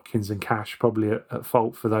Watkins and Cash probably at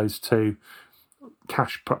fault for those two.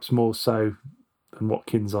 Cash perhaps more so than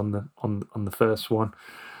Watkins on the first one,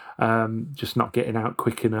 just not getting out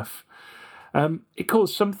quick enough. It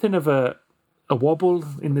caused something of a wobble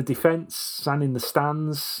in the defence and in the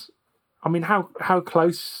stands. I mean, how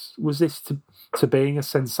close was this to being a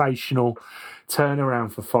sensational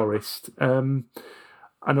turnaround for Forest? And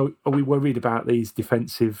are we worried about these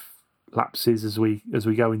defensive lapses as we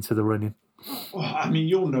go into the running? Well, I mean,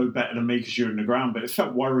 you'll know better than me because you're in the ground, but it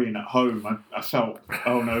felt worrying at home. I felt,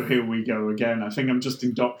 oh no, here we go again. I think I'm just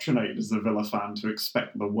indoctrinated as a Villa fan to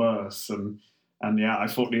expect the worst. And yeah, I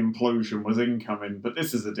thought the implosion was incoming, but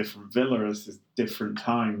this is a different Villa. This is different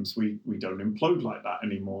times. We don't implode like that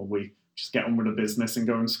anymore. We just get on with the business and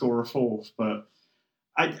go and score a fourth. But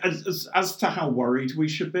as to how worried we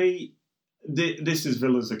should be, this is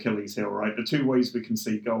Villa's Achilles heel, right? The two ways we can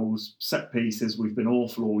see goals, set pieces, we've been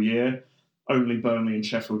awful all year. Only Burnley and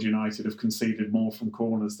Sheffield United have conceded more from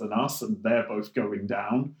corners than us, and they're both going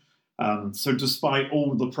down. So despite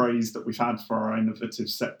all the praise that we've had for our innovative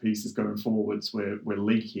set pieces going forwards, we're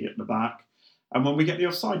leaky at the back. And when we get the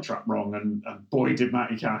offside trap wrong, and boy did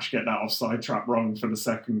Matty Cash get that offside trap wrong for the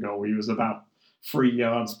second goal. He was about 3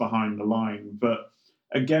 yards behind the line. But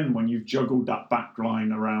again, when you've juggled that back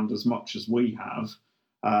line around as much as we have,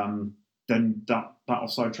 then that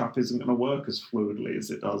offside trap isn't going to work as fluidly as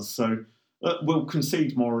it does. So we'll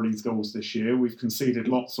concede more of these goals this year. We've conceded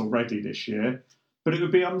lots already this year. But it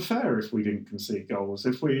would be unfair if we didn't concede goals.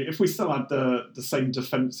 If we still had the same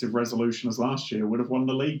defensive resolution as last year, we'd have won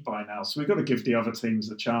the league by now. So we've got to give the other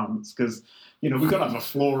teams a chance because, we've got to have a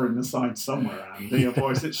flaw in the side somewhere, Andy.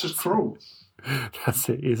 Otherwise, it's just cruel. That's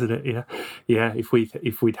it, isn't it? Yeah. If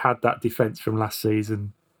we'd had that defence from last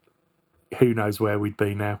season, who knows where we'd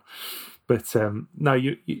be now. But no,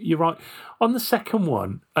 you're right on the second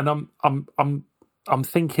one, and I'm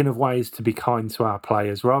thinking of ways to be kind to our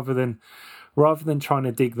players rather than trying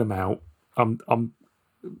to dig them out.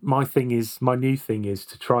 My new thing is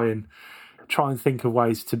to try and think of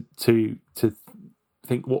ways to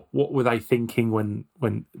think what were they thinking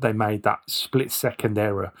when they made that split second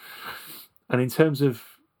error. And in terms of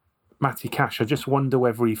Matty Cash, I just wonder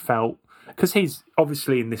whether he felt, because he's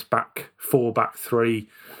obviously in this back 4, back 3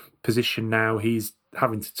 position now, he's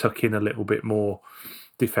having to tuck in a little bit more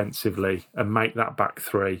defensively and make that back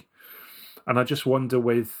 3. And I just wonder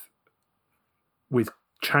with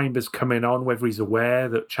Chambers coming on, whether he's aware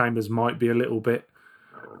that Chambers might be a little bit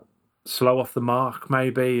slow off the mark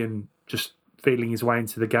maybe and just feeling his way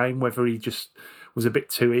into the game, whether he just was a bit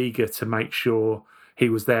too eager to make sure he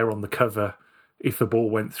was there on the cover if the ball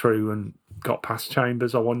went through and got past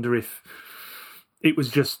Chambers. I wonder if it was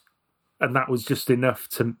just, and that was just enough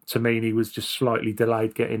to mean he was just slightly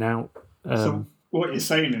delayed getting out. So what you're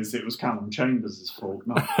saying is it was Callum Chambers' fault,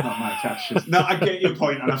 not Matt Cash's. No, I get your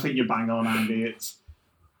point, and I think you're bang on, Andy.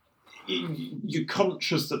 You're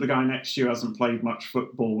conscious that the guy next to you hasn't played much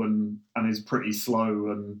football and is pretty slow,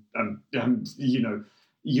 and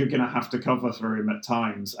you're going to have to cover for him at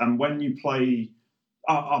times. And when you play,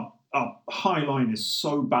 our high line is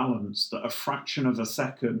so balanced that a fraction of a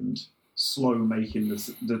second slow making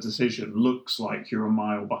the decision looks like you're a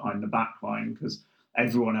mile behind the back line because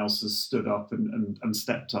everyone else has stood up and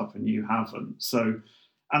stepped up and you haven't. So,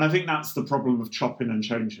 and I think that's the problem of chopping and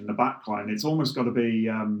changing the back line. It's almost got to be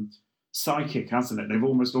psychic, hasn't it? They've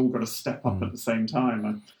almost all got to step up at the same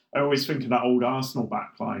time. I always think of that old Arsenal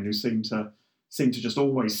back line who seem to just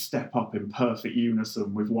always step up in perfect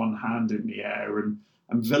unison with one hand in the air. And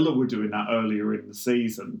Villa were doing that earlier in the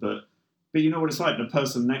season. But you know what it's like? The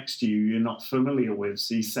person next to you you're not familiar with,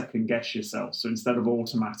 so you second guess yourself. So instead of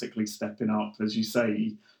automatically stepping up, as you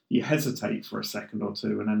say, you hesitate for a second or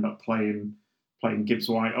two and end up playing Gibbs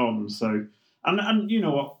White on. So and you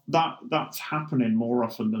know what, that's happening more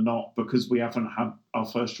often than not because we haven't had our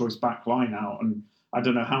first choice back line out. And I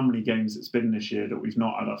don't know how many games it's been this year that we've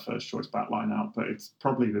not had our first choice back line out, but it's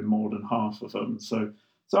probably been more than half of them. So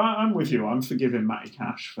I'm with you. I'm forgiving Matty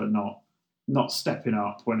Cash for not stepping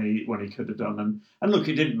up when he could have done. And look,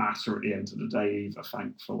 it didn't matter at the end of the day either,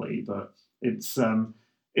 thankfully. But it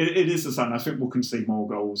is the same. I think we'll concede more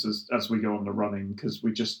goals as we go on the running because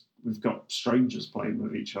we've got strangers playing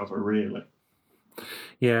with each other, really.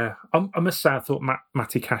 Yeah, I must say I thought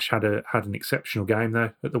Matty Cash had an exceptional game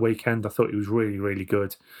though at the weekend. I thought he was really, really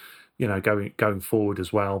good. Going forward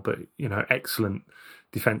as well, but excellent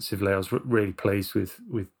defensively. I was really pleased with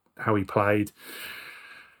how he played.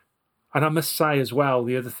 And I must say as well,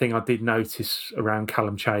 the other thing I did notice around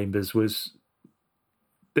Callum Chambers was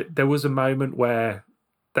that there was a moment where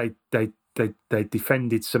they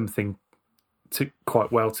defended something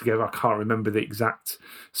quite well together. I can't remember the exact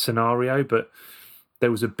scenario, but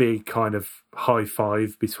there was a big kind of high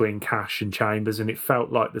five between Cash and Chambers, and it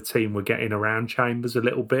felt like the team were getting around Chambers a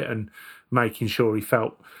little bit and making sure he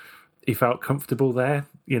felt comfortable there,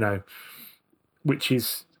 which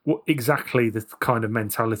is exactly the kind of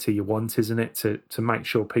mentality you want, isn't it? To make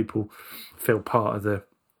sure people feel part of the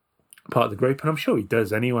group, and I'm sure he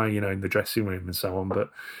does anyway, in the dressing room and so on. But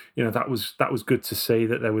that was good to see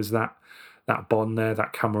that there was that bond there,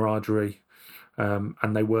 that camaraderie,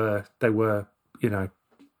 and they were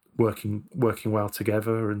working well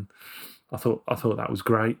together, and I thought that was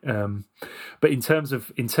great. But in terms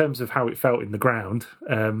of how it felt in the ground,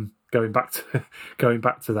 going back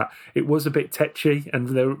to that, it was a bit tetchy, and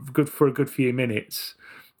they were good for a good few minutes.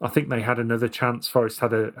 I think they had another chance. Forest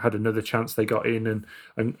had another chance. They got in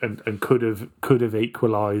and could have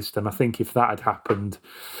equalised. And I think if that had happened,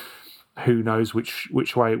 who knows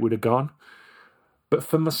which way it would have gone. But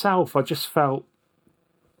for myself, I just felt,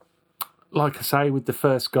 like I say, with the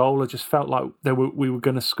first goal, I just felt like we were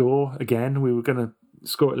going to score again. We were going to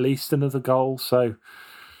score at least another goal. So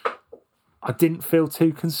I didn't feel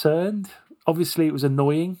too concerned. Obviously, it was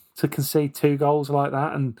annoying to concede 2 goals like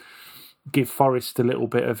that and give Forest a little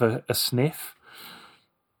bit of a sniff.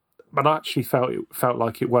 But I actually felt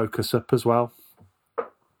like it woke us up as well.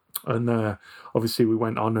 And obviously, we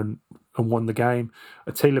went on and won the game.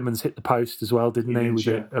 Tielemans hit the post as well, didn't he? With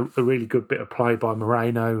a really good bit of play by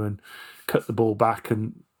Moreno and cut the ball back.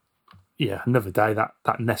 And yeah, another day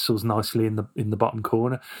that nestles nicely in the bottom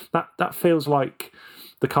corner. That feels like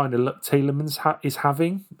the kind of luck Tielemans is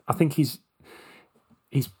having. I think he's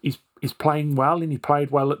playing well, and he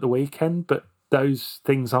played well at the weekend, but those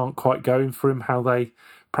things aren't quite going for him how they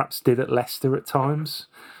perhaps did at Leicester at times.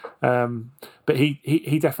 But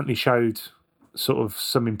he definitely showed sort of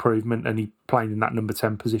some improvement, and he playing in that number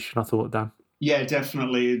 10 position, I thought, Dan. Yeah,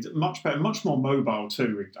 definitely. Much better, much more mobile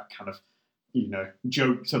too. I kind of,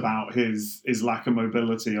 joked about his lack of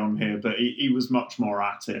mobility on here, but he was much more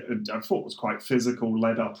at it. And I thought it was quite physical,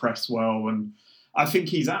 led our press well, and I think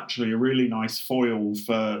he's actually a really nice foil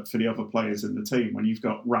for the other players in the team. When you've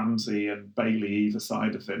got Ramsey and Bailey either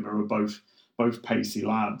side of him, who are both pacey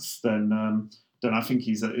lads, then I think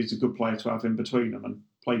he's a good player to have in between them, and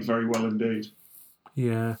played very well indeed.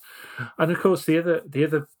 Yeah, and of course the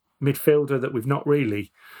other midfielder that we've not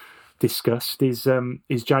really discussed is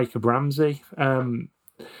Jacob Ramsey.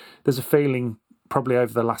 There's a feeling probably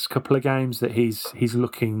over the last couple of games that he's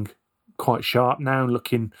looking quite sharp now,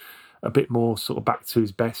 looking a bit more sort of back to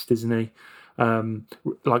his best, isn't he?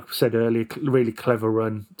 Like we said earlier, really clever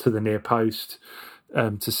run to the near post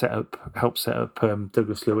to help set up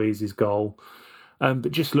Douglas Luiz's goal,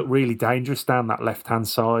 but just looked really dangerous down that left hand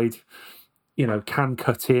side. Can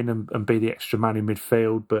cut in and be the extra man in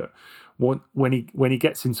midfield, but when he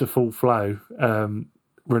gets into full flow,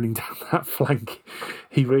 running down that flank,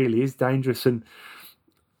 he really is dangerous. And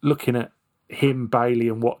looking at him, Bailey,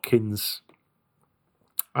 and Watkins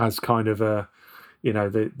as kind of the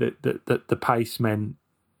pace men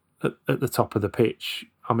at the top of the pitch.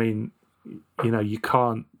 I mean, you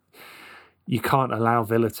can't allow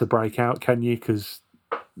Villa to break out, can you? Because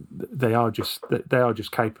they are just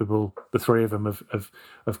capable, the three of them,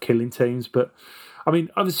 of killing teams. But I mean,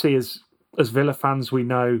 obviously, as Villa fans, we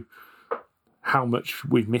know how much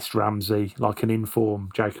we've missed Ramsey, like an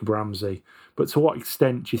informed Jacob Ramsey. But to what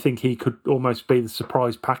extent do you think he could almost be the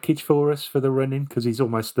surprise package for us for the running? Because he's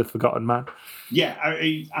almost the forgotten man. Yeah,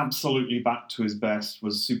 he absolutely back to his best,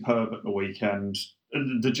 was superb at the weekend.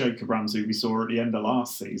 The Jacob Ramsey we saw at the end of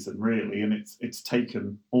last season, really, and it's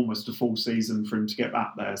taken almost a full season for him to get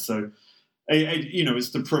back there. So, it's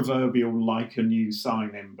the proverbial like a new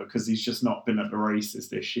signing, because he's just not been at the races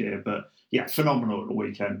this year. But yeah, phenomenal at the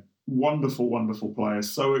weekend. Wonderful, wonderful player.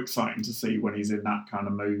 So exciting to see when he's in that kind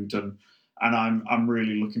of mood, and I'm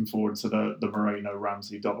really looking forward to the Moreno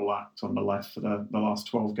Ramsey double act on the left for the last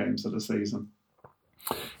 12 games of the season.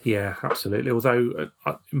 Yeah, absolutely. Although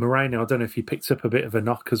Moreno, I don't know if he picked up a bit of a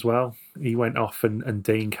knock as well. He went off and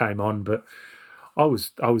Dean came on, but I was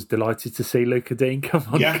delighted to see Luca Dean come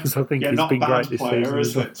on, because I think he's been great this season. Not bad player,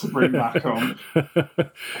 is it, to bring back on?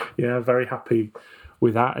 Yeah, very happy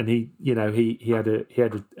with that, and he had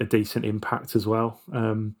a decent impact as well.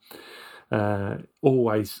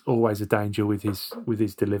 Always a danger with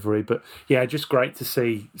his delivery, but yeah, just great to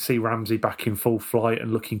see Ramsey back in full flight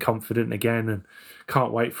and looking confident again, and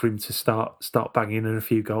can't wait for him to start banging in a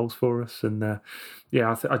few goals for us. And I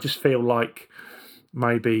just feel like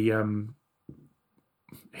maybe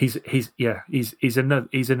he's an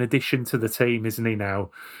addition to the team, isn't he? Now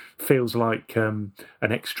feels like an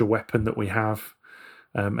extra weapon that we have,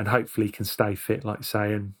 and hopefully he can stay fit, like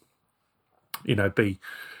say, and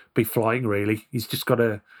be flying. Really, he's just got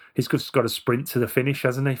to sprint to the finish,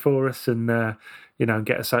 hasn't he, for us, and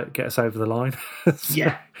get us over the line. So,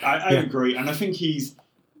 yeah, I agree, and I think he's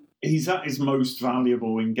at his most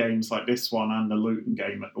valuable in games like this one and the Luton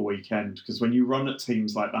game at the weekend, because when you run at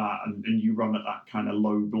teams like that and you run at that kind of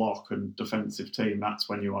low block and defensive team, that's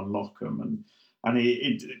when you unlock them. And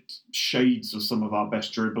it shades of some of our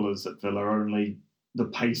best dribblers at Villa, only the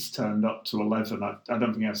pace turned up to 11. I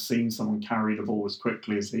don't think I've seen someone carry the ball as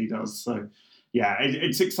quickly as he does. So, yeah,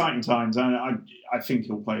 it's exciting times. And I think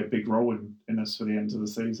he'll play a big role in us for the end of the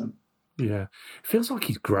season. Yeah. It feels like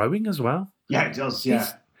he's growing as well. Yeah, it does,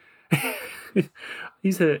 yeah.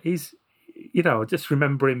 He's I just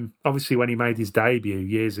remember him, obviously, when he made his debut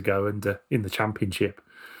years ago and in the Championship.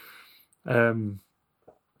 Never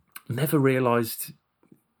realised...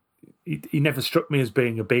 He never struck me as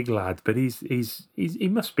being a big lad, but he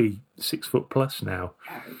must be 6 foot plus now.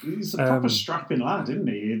 Yeah, he's a proper strapping lad, isn't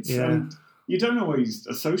he? You don't always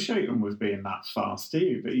associate him with being that fast, do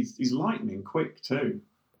you? But he's lightning quick too.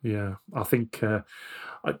 Yeah, I think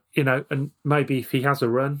and maybe if he has a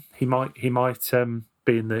run, he might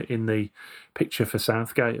be in the picture for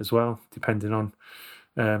Southgate as well, depending on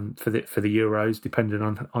for the Euros, depending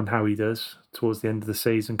on how he does towards the end of the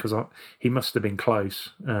season, because he must have been close.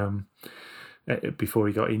 before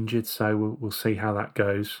he got injured. So we'll see how that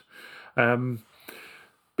goes.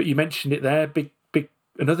 But you mentioned it there,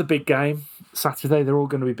 another big game Saturday. They're all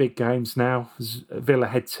going to be big games now. Villa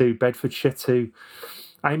head to Bedfordshire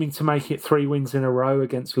aiming to make it 3 wins in a row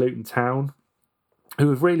against Luton Town, who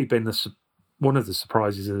have really been one of the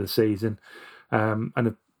surprises of the season, and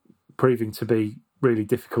are proving to be really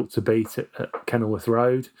difficult to beat at Kenilworth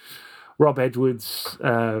Road. Rob Edwards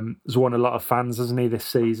has won a lot of fans, hasn't he, this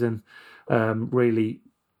season? Really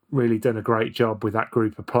done a great job with that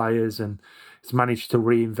group of players, and has managed to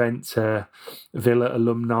reinvent Villa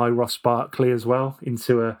alumni Ross Barkley as well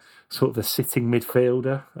into a sort of a sitting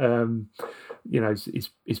midfielder.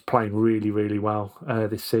 He's playing really, really well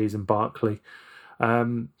this season, Barkley.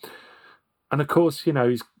 And of course,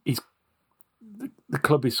 he's the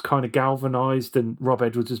club is kind of galvanised, and Rob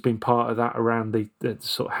Edwards has been part of that around the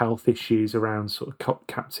sort of health issues around sort of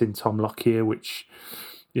captain Tom Lockyer, which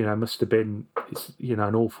must have been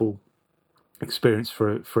an awful experience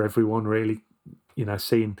for everyone, really.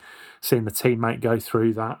 Seeing the teammate go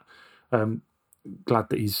through that. Glad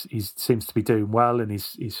that he's seems to be doing well and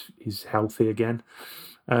he's healthy again.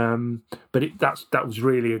 But that was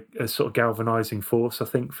really a sort of galvanising force, I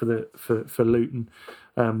think, for Luton,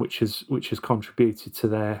 which has contributed to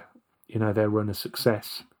their run of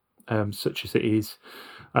success, such as it is.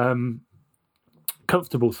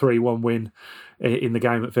 Comfortable 3-1 win in the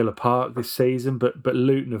game at Villa Park this season, but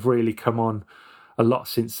Luton have really come on a lot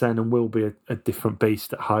since then and will be a different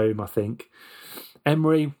beast at home, I think.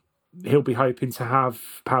 Emery, he'll be hoping to have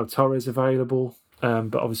Pau Torres available,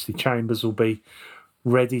 but obviously Chambers will be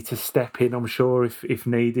ready to step in, I'm sure, if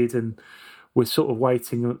needed. And we're sort of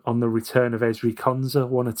waiting on the return of Ezri Konsa.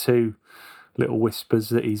 1 or 2 little whispers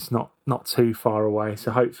that he's not too far away,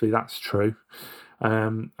 so hopefully that's true.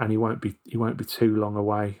 And he won't be too long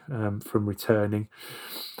away from returning.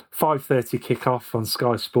 5:30 kickoff on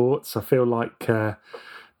Sky Sports. I feel like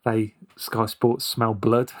Sky Sports smell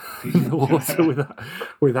blood in the water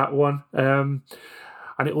with that one, and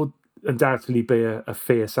it will undoubtedly be a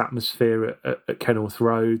fierce atmosphere at Kenilworth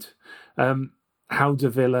Road. How do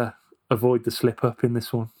Villa avoid the slip up in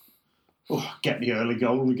this one? Oh, get the early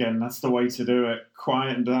goal again. That's the way to do it.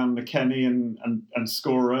 Quieten down the Kenny and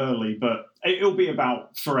score early. But it'll be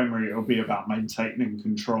about, for Emery, it'll be about maintaining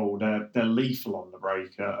control. They're lethal on the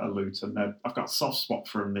break at Luton. I've got a soft spot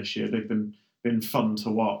for them this year. They've been fun to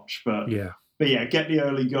watch. But yeah, get the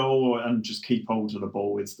early goal and just keep hold of the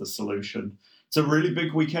ball is the solution. It's a really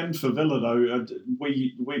big weekend for Villa, though.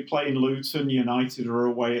 We're playing Luton. United are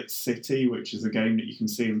away at City, which is a game that you can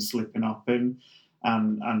see them slipping up in.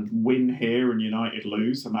 And win here and United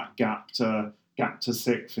lose, and that gap to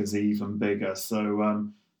 6th is even bigger. So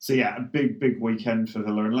yeah, a big weekend for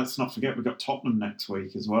Villa, and let's not forget we've got Tottenham next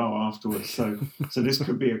week as well afterwards. So this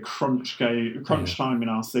could be a crunch time in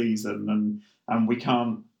our season, and we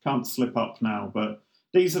can't slip up now. But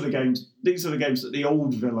these are the games that the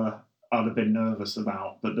old Villa I'd have been nervous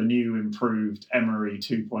about, but the new improved Emery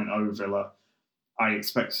 2.0 Villa, I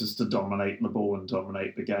expect us to dominate the ball and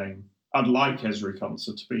dominate the game. I'd like Ezri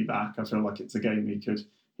Konsa to be back. I feel like it's a game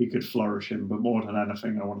he could flourish in. But more than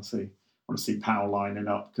anything, I want to see Pau lining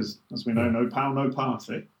up because, as we know, no Pau, no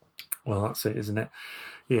party. Well, that's it, isn't it?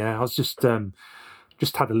 Yeah, I was just had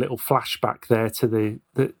a little flashback there to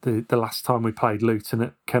the last time we played Luton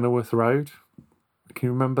at Kenilworth Road. Can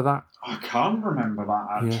you remember that? I can't remember that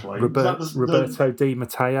actually. Yeah. Roberto Di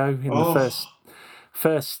Matteo in the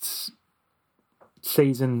first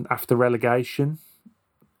season after relegation.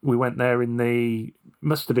 We went there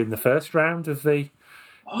must have been the first round of the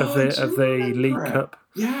League Cup,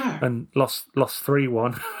 and lost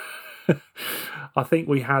 3-1. I think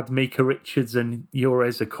we had Mika Richards and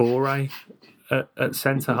Jorez Akore at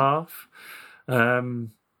centre half.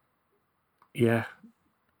 Yeah,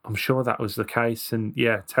 I'm sure that was the case, and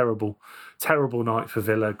yeah, terrible night for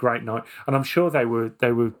Villa. Great night, and I'm sure they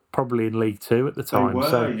were probably in League Two at the time.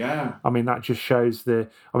 Yeah. I mean, that just shows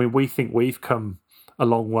we think we've come a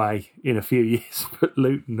long way in a few years, but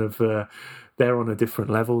Luton they're on a different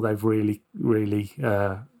level. They've really, really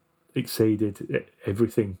exceeded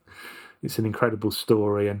everything. It's an incredible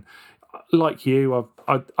story, and like you,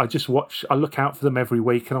 I just watch. I look out for them every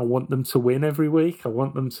week, and I want them to win every week. I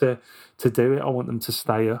want them to do it. I want them to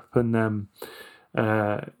stay up, and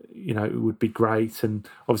it would be great. And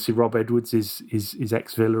obviously, Rob Edwards is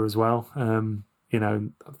ex Villa as well. I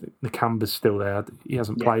think Nakamba's still there. He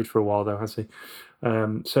hasn't played for a while though, has he?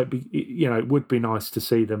 So it would be nice to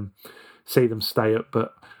see them stay up,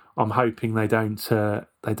 but I'm hoping they don't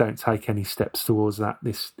take any steps towards that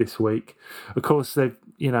this week. Of course,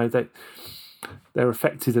 they're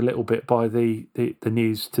affected a little bit by the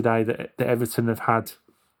news today that Everton have had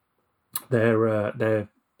their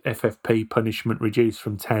FFP punishment reduced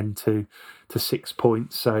from 10 to 6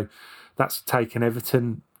 points. So that's taken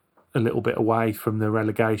Everton a little bit away from the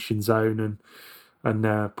relegation zone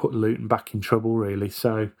and put Luton back in trouble, really.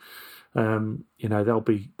 So they'll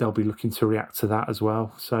be looking to react to that as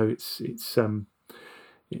well. So it'd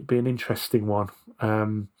be an interesting one.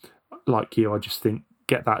 Like you, I just think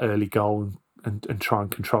get that early goal and try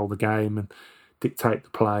and control the game and dictate the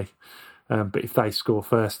play. But if they score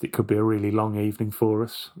first, it could be a really long evening for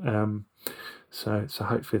us. So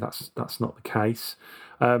hopefully that's not the case.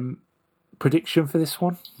 Prediction for this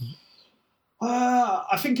one?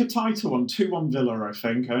 I think a tighter one, 2-1 Villa, I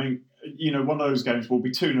think. One of those games will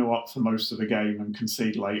be 2-0 up for most of the game and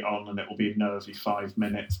concede late on, and it will be a nervy 5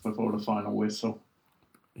 minutes before the final whistle.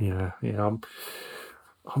 Yeah.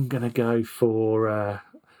 I'm going to go for...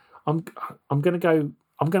 I'm going to go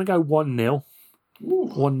 1-0.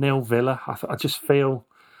 1-0 Villa. I just feel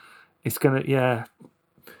it's going to...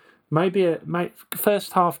 Maybe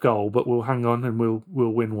first half goal, but we'll hang on and we'll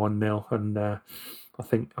win 1-0, and I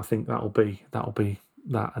think that'll be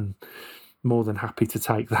that, and more than happy to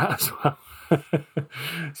take that as well.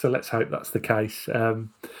 So let's hope that's the case.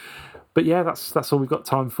 But yeah, that's all we've got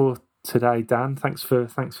time for today, Dan. Thanks for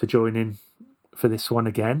joining for this one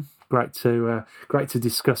again. Great to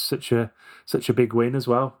discuss such a big win as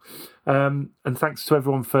well. And thanks to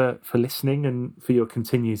everyone for listening and for your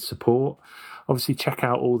continued support. Obviously, check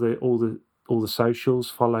out all the socials.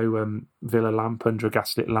 Follow Villa Lamp under a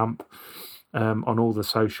Gaslit Lamp on all the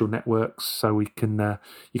social networks, so you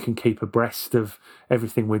can keep abreast of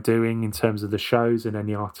everything we're doing in terms of the shows and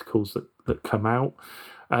any articles that come out.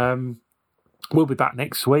 We'll be back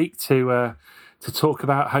next week to talk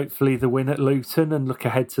about hopefully the win at Luton and look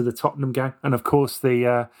ahead to the Tottenham game, and of course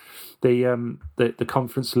the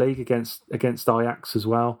Conference League against Ajax as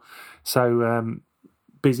well. So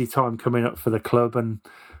busy time coming up for the club, and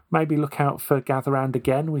maybe look out for Gather Round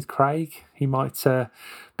again with Craig. He might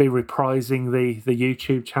be reprising the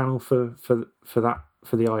YouTube channel for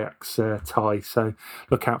the Ajax tie. So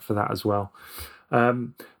look out for that as well.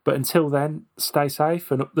 But until then, stay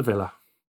safe and up the Villa.